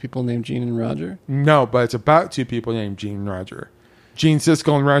by two people named Gene and Roger? No, but it's about two people named Gene and Roger. Gene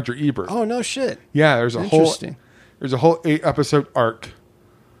Siskel and Roger Ebert. Oh, no shit. Yeah, there's a whole 8-episode arc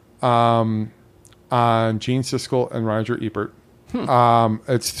on Gene Siskel and Roger Ebert.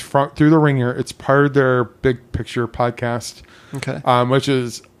 It's through the Ringer. It's part of their Big Picture podcast, Okay. which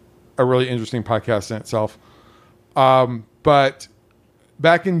is a really interesting podcast in itself. But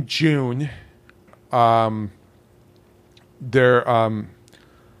back in June,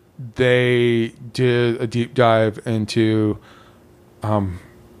 they did a deep dive into, Gene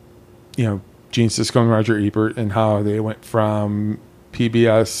Siskel and Roger Ebert and how they went from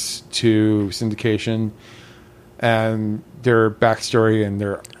PBS to syndication and their backstory and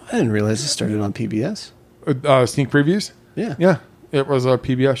their I didn't realize it started on PBS. sneak previews. Yeah. Yeah, it was a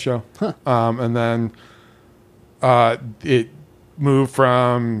PBS show. Huh. And then it moved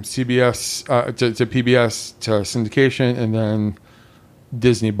from CBS to PBS to syndication, and then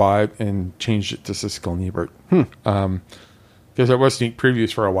Disney bought it and changed it to Siskel and Ebert. Because it was sneak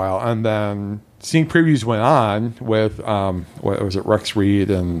previews for a while, and then sneak previews went on with what was it, Rex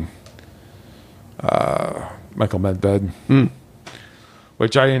Reed and Michael Medved,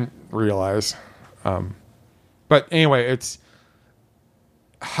 which I didn't realize. But anyway, it's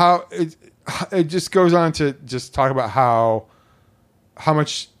how it just goes on to just talk about how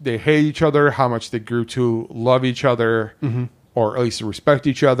much they hate each other, how much they grew to love each other, or at least respect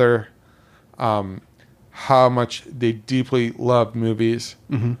each other, how much they deeply loved movies,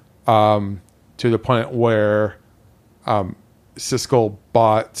 to the point where Siskel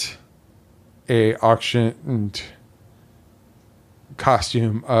bought a auctioned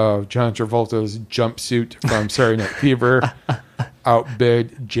costume of John Travolta's jumpsuit from Saturday Night Fever,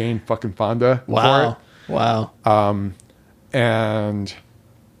 outbid Jane fucking Fonda for it. Wow. And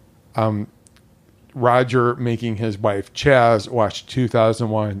Roger, making his wife Chaz watch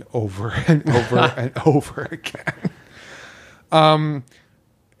 2001 over and over and over again.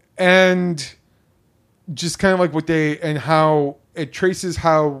 And just kind of like what they, and how it traces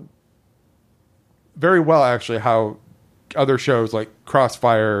how very well actually how other shows like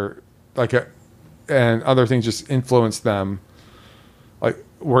Crossfire and other things just influenced them, like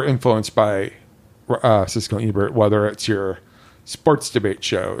were influenced by Siskel and Ebert, whether it's your sports debate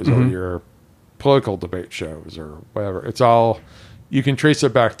shows or your political debate shows or whatever. It's all, you can trace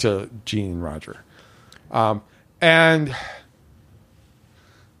it back to Gene and Roger. And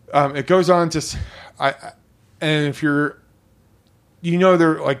it goes on to, and if you're,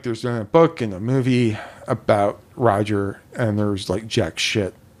 there's a book and a movie about Roger, and there's like jack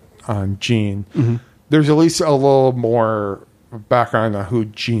shit on Gene. There's at least a little more background on who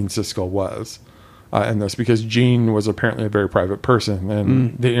Gene Siskel was in this, because Gene was apparently a very private person,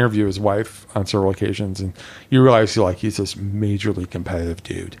 and they interview his wife on several occasions, and you realize he's this majorly competitive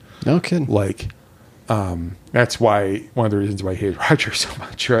dude. No kidding. That's why one of the reasons why I hated Roger so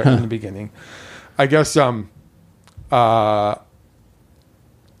much right in the beginning. I guess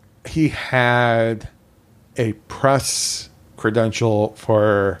he had a press credential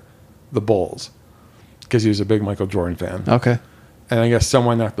for the Bulls because he was a big Michael Jordan fan. Okay. And I guess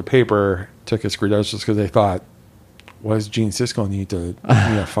someone at the paper took his credentials because they thought, what does Gene Siskel need to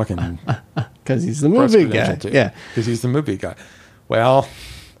fucking because he's the movie guy. Yeah. Because he's the movie guy. Well,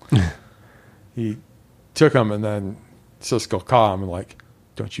 he took him, and then Siskel caught him and like,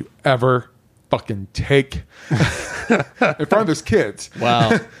 don't you ever fucking take in front of his kids.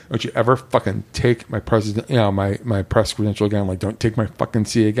 Wow. Don't you ever fucking take my president, my press credential again. Like, don't take my fucking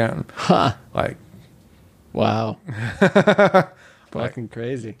C again. Huh. Like, wow. Fucking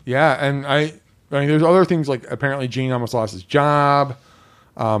crazy. Yeah. And I mean, there's other things, like apparently Gene almost lost his job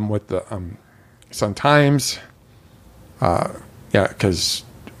with the Sun Times. Because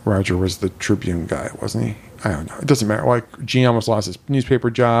Roger was the Tribune guy, wasn't he? I don't know. It doesn't matter. Like, Gene almost lost his newspaper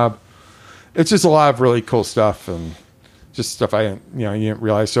job. It's just a lot of really cool stuff, and just stuff you didn't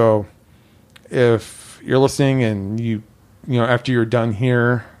realize. So if you're listening and you after you're done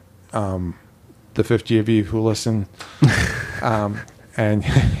here, the 50 of you who listen, and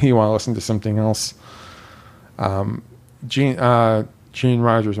you want to listen to something else, Gene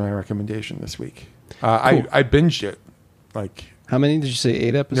Rogers, my recommendation this week. Cool. I binged it. Like, how many did you say?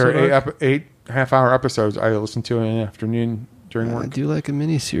 8 episodes? There are eight half-hour episodes I listened to in the afternoon during work. I do like a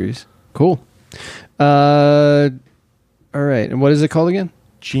mini-series. Cool. All right. And what is it called again?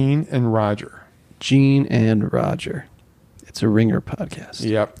 Gene and Roger. Gene and Roger. It's a Ringer podcast.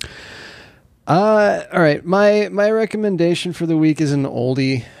 Yep. All right. My recommendation for the week is an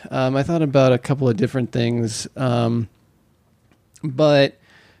oldie. I thought about a couple of different things. But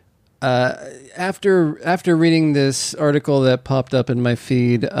after reading this article that popped up in my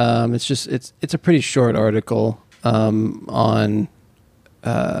feed, it's a pretty short article on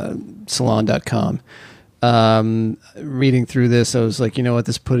salon.com. Reading through this, I was like, you know what,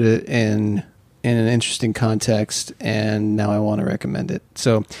 this put it in in an interesting context, and now I want to recommend it.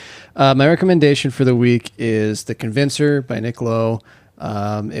 So my recommendation for the week is The Convincer by Nick Lowe.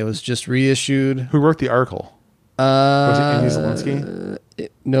 It was just reissued. Who wrote the article? Was it Andy Zielinski?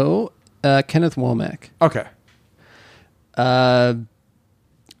 No, Kenneth Womack. Okay.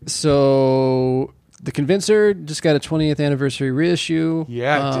 So The Convincer just got a 20th anniversary reissue.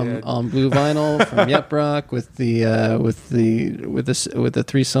 Yeah, it did. On blue vinyl from Yeprock with the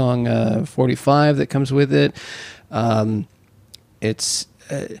 3-song 45 that comes with it.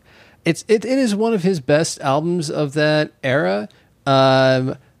 It is one of his best albums of that era.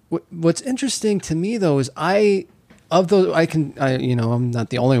 What's interesting to me though is I'm not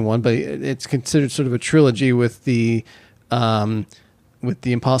the only one, but it's considered sort of a trilogy with the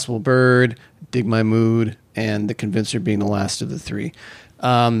Impossible Bird, Dig My Mood, and The Convincer being the last of the three.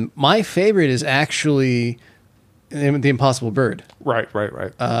 My favorite is actually The Impossible Bird. Right.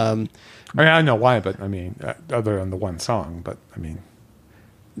 I mean, I don't know why, but I mean, other than the one song, but I mean,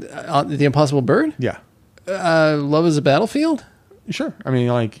 The Impossible Bird? yeah. Love is a Battlefield? Sure. I mean,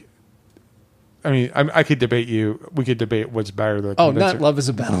 I could debate you. We could debate what's better. The Oh, Convincer. not Love is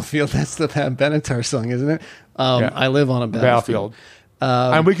a Battlefield. That's the Pat Benatar song, isn't it? Yeah. I live on a battlefield.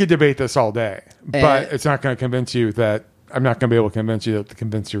 And we could debate this all day, but it's not going to convince you that I'm not going to be able to convince you that The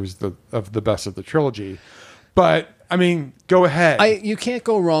Convincer is the best of the trilogy. But I mean, go ahead. You can't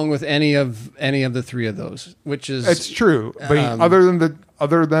go wrong with any of the three of those, which is It's true. But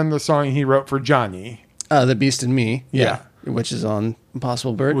other than the song he wrote for Johnny, The Beast in Me, Yeah. which is on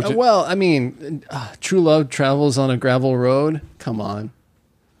Impossible Bird. True Love Travels on a Gravel Road. Come on.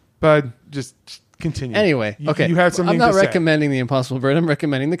 but just continue. Anyway, okay. You had something I'm not to say. recommending The Impossible Bird. I'm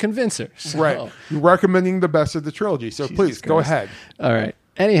recommending The Convincer. So. Right. You're recommending the best of the trilogy. So please go ahead. All right.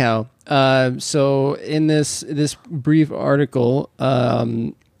 Anyhow, so in this brief article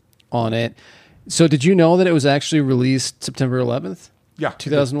on it, so did you know that it was actually released September 11th? Yeah.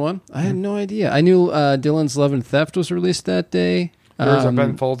 2001? I had no idea. I knew Dylan's Love and Theft was released that day. There was a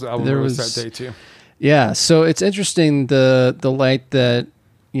Ben Folds album released that day too. Yeah, so it's interesting the light that,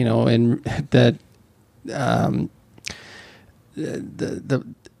 you know, and that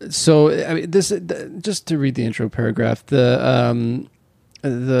so I mean just to read the intro paragraph, the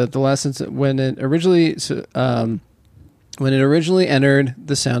last sentence, when it originally entered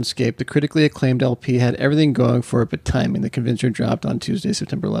the soundscape, the critically acclaimed LP had everything going for it but timing. The Convincer dropped on Tuesday,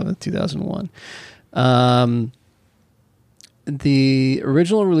 September 11th, 2001. The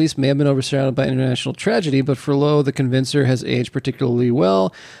original release may have been overshadowed by international tragedy, but for Lowe, The Convincer has aged particularly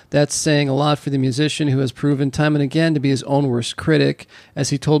well. That's saying a lot for the musician who has proven time and again to be his own worst critic.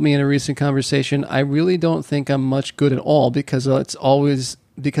 As he told me in a recent conversation, I really don't think I'm much good at all because it's all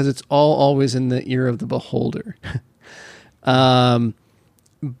always in the ear of the beholder. But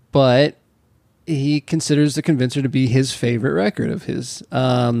he considers The Convincer to be his favorite record of his.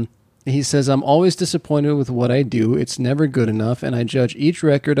 He says, I'm always disappointed with what I do. It's never good enough, and I judge each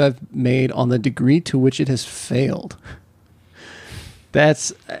record I've made on the degree to which it has failed.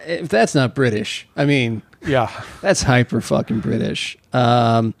 If that's not British, I mean, Yeah. that's hyper fucking British.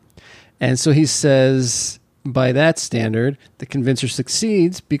 And so he says, by that standard, The Convincer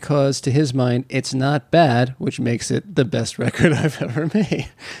succeeds because, to his mind, it's not bad, which makes it the best record I've ever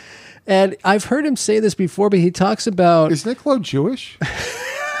made. And I've heard him say this before, but he talks about... Is Nick Lowe Jewish?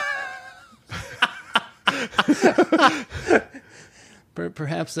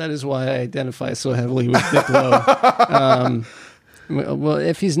 Perhaps that is why I identify so heavily with Nick Lowe. Well,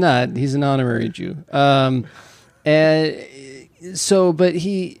 if he's not, he's an honorary Jew. And it's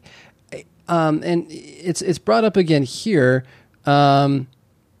brought up again here, and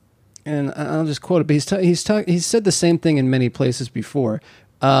I'll just quote it. But he's said the same thing in many places before.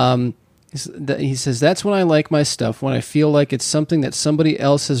 He says, that's when I like my stuff, when I feel like it's something that somebody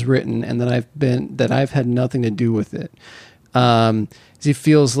else has written and that I've had nothing to do with it. He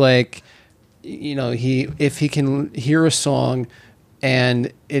feels like, you know, if he can hear a song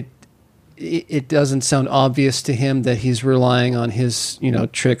and it doesn't sound obvious to him that he's relying on his, you know,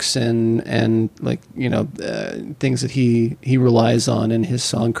 tricks and like, you know, things that he relies on in his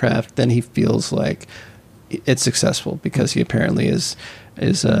songcraft, then he feels like it's successful because he apparently is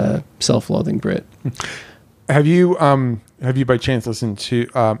a self-loathing Brit. Have you by chance listened to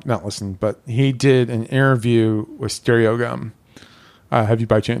not listened, but he did an interview with Stereo Gum. Have you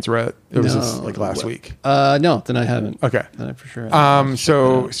by chance read it? It was just like last week. No, then I haven't. Okay. Then I for sure haven't.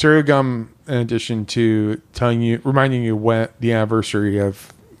 So Stereo Gum, in addition to reminding you when the anniversary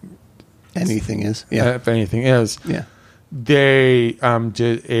of anything is, yeah, if anything is, yeah, they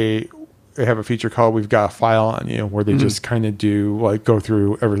have a feature called "We've Got a File on You," where they just kind of do like go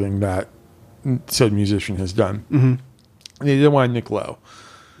through everything that said musician has done. Mm-hmm. And they did one Nick Lowe.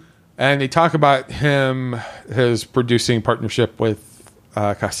 And they talk about his producing partnership with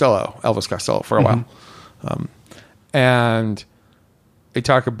Elvis Costello, for a while. And they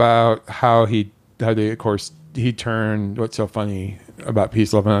talk about how he turned What's So Funny About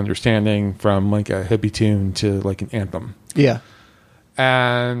Peace, Love, and Understanding from like a hippie tune to like an anthem. Yeah.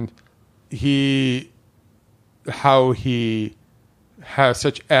 And how he has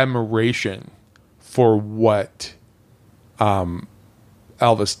such admiration for what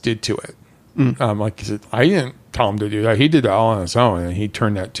Elvis did to it. Like he said, I didn't tell him to do that. He did that all on his own, and he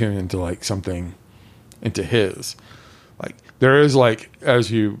turned that tune into like something into his. Like there is like,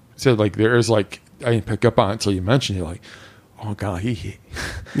 as you said, like there is like, I didn't pick up on it until you mentioned it. Like, oh god, he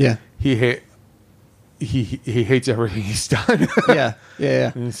hates everything he's done. yeah.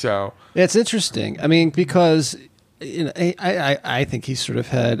 And so it's interesting. I mean, because I think he sort of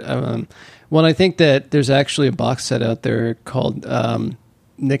had. Well, I think that there's actually a box set out there called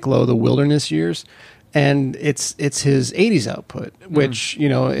Nick Lowe: The Wilderness Years, and it's his '80s output, which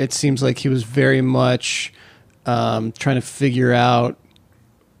it seems like he was very much trying to figure out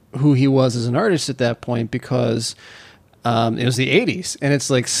who he was as an artist at that point, because it was the '80s, and it's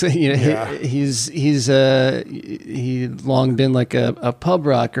like he's long been like a pub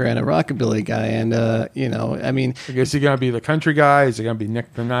rocker and a rockabilly guy, and I mean, I guess he's gonna be the country guy. Is he gonna be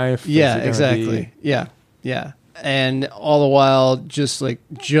Nick the Knife? Yeah, exactly. Yeah, and all the while just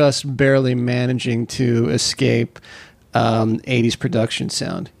barely managing to escape '80s production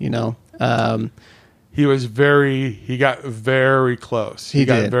sound. He got very close. He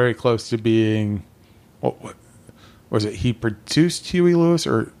got very close to being what was it? He produced Huey Lewis,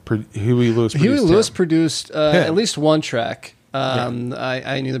 or Huey Lewis produced Huey Lewis him? Produced at least one track.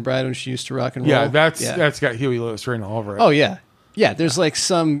 I Knew the Bride When She Used to Rock and Roll. Yeah, that's got Huey Lewis written all over it. Oh, yeah. Yeah, there's like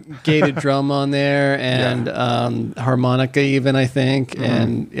some gated drum on there, and harmonica even, I think. Mm-hmm.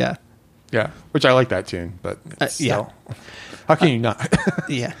 And yeah. Yeah, which I like that tune, but still, how can you not?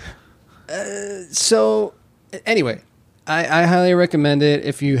 Yeah. So, anyway, I highly recommend it.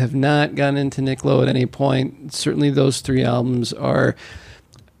 If you have not gotten into Nick Lowe at any point, certainly those 3 albums are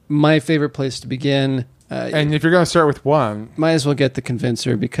my favorite place to begin. And if you're going to start with one, might as well get The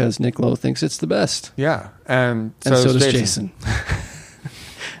Convincer, because Nick Lowe thinks it's the best. Yeah, and so does Jason.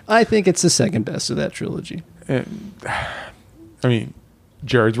 I think it's the second best of that trilogy. I mean,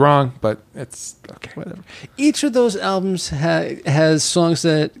 Jared's wrong, but it's okay. Whatever. Each of those albums has songs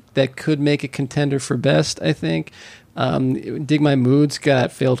that could make a contender for best, I think. Dig My Mood's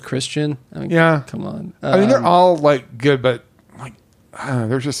got Failed Christian. I mean, come on. I mean, they're all like good, but like, I don't know,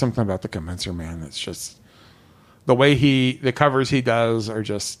 there's just something about The Convincer, man. That's just the way the covers he does are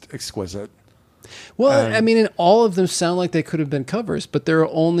just exquisite. Well, I mean, and all of them sound like they could have been covers, but they're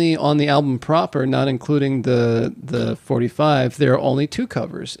only on the album proper, not including the 45. There are only 2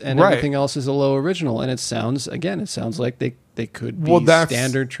 covers, and everything else is a Lowe original. And it sounds like they could be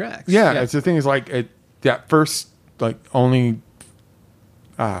standard tracks. Yeah, it's the thing is like that first like only.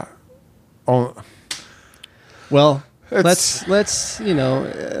 Well, let's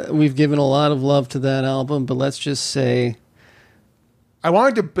we've given a lot of love to that album, but let's just say. I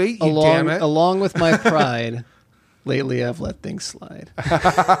want to debate you, damn it. Along with my pride, lately I've let things slide.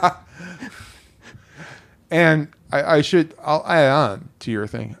 And I'll add on to your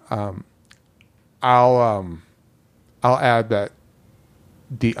thing. I'll add that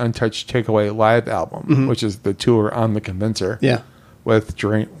the Untouched Takeaway live album, which is the tour on The Convincer, with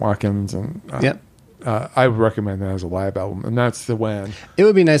Geraint Watkins, and I would recommend that as a live album, and that's the one. It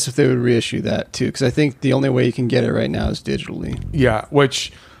would be nice if they would reissue that too, because I think the only way you can get it right now is digitally. Yeah,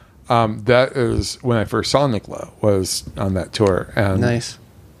 which that is when I first saw Nick Lowe, was on that tour, and nice.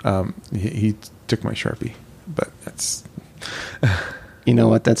 He took my Sharpie, but that's you know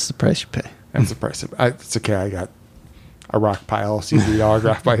what? That's the price you pay. That's the price. It's okay. I got a Rock Pile CD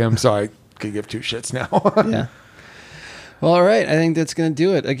autographed by him, so I could give 2 shits now. Yeah. Well, all right. I think that's going to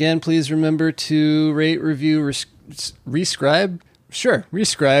do it. Again, please remember to rate, review, rescribe. Sure,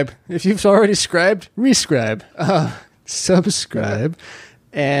 rescribe. If you've already scribed, rescribe. Subscribe.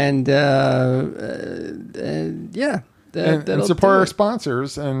 And and support our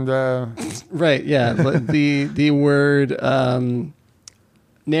sponsors. And right, yeah. the word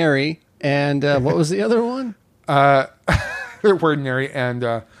nary, and what was the other one? The word nary,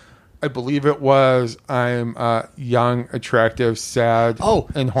 and I believe it was I'm Young, Attractive, Sad,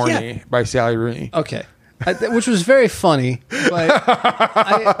 and Horny by Sally Rooney. Okay. Which was very funny, but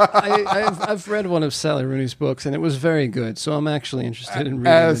I've read one of Sally Rooney's books, and it was very good, so I'm actually interested in reading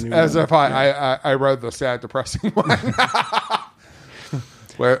the new as one. If I read the sad, depressing one.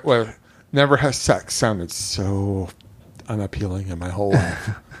 where Never has sex sounded so unappealing in my whole life.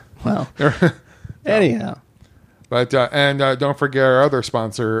 Well, anyhow. But and don't forget our other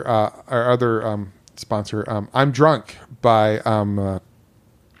sponsor, I'm Drunk by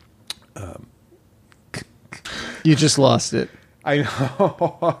You just lost it. I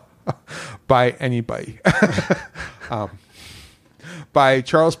know by anybody. By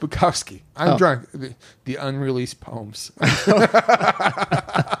Charles Bukowski. I'm Drunk. The unreleased poems.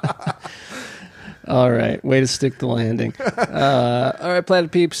 All right. Way to stick the landing. All right,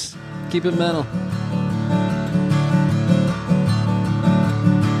 Planet Peeps. Keep it mental.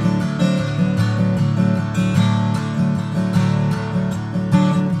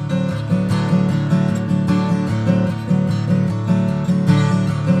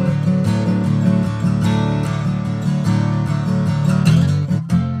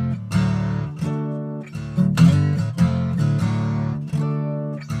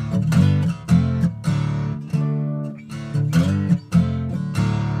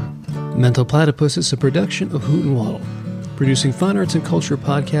 Mental Platypus is a production of Hoot and Waddle, producing fine arts and culture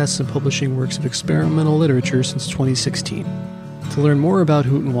podcasts and publishing works of experimental literature since 2016. To learn more about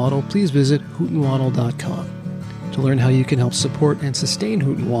Hoot and Waddle, please visit hootandwaddle.com. To learn how you can help support and sustain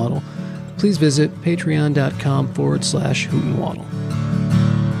Hoot and Waddle, please visit patreon.com/Hoot and Waddle.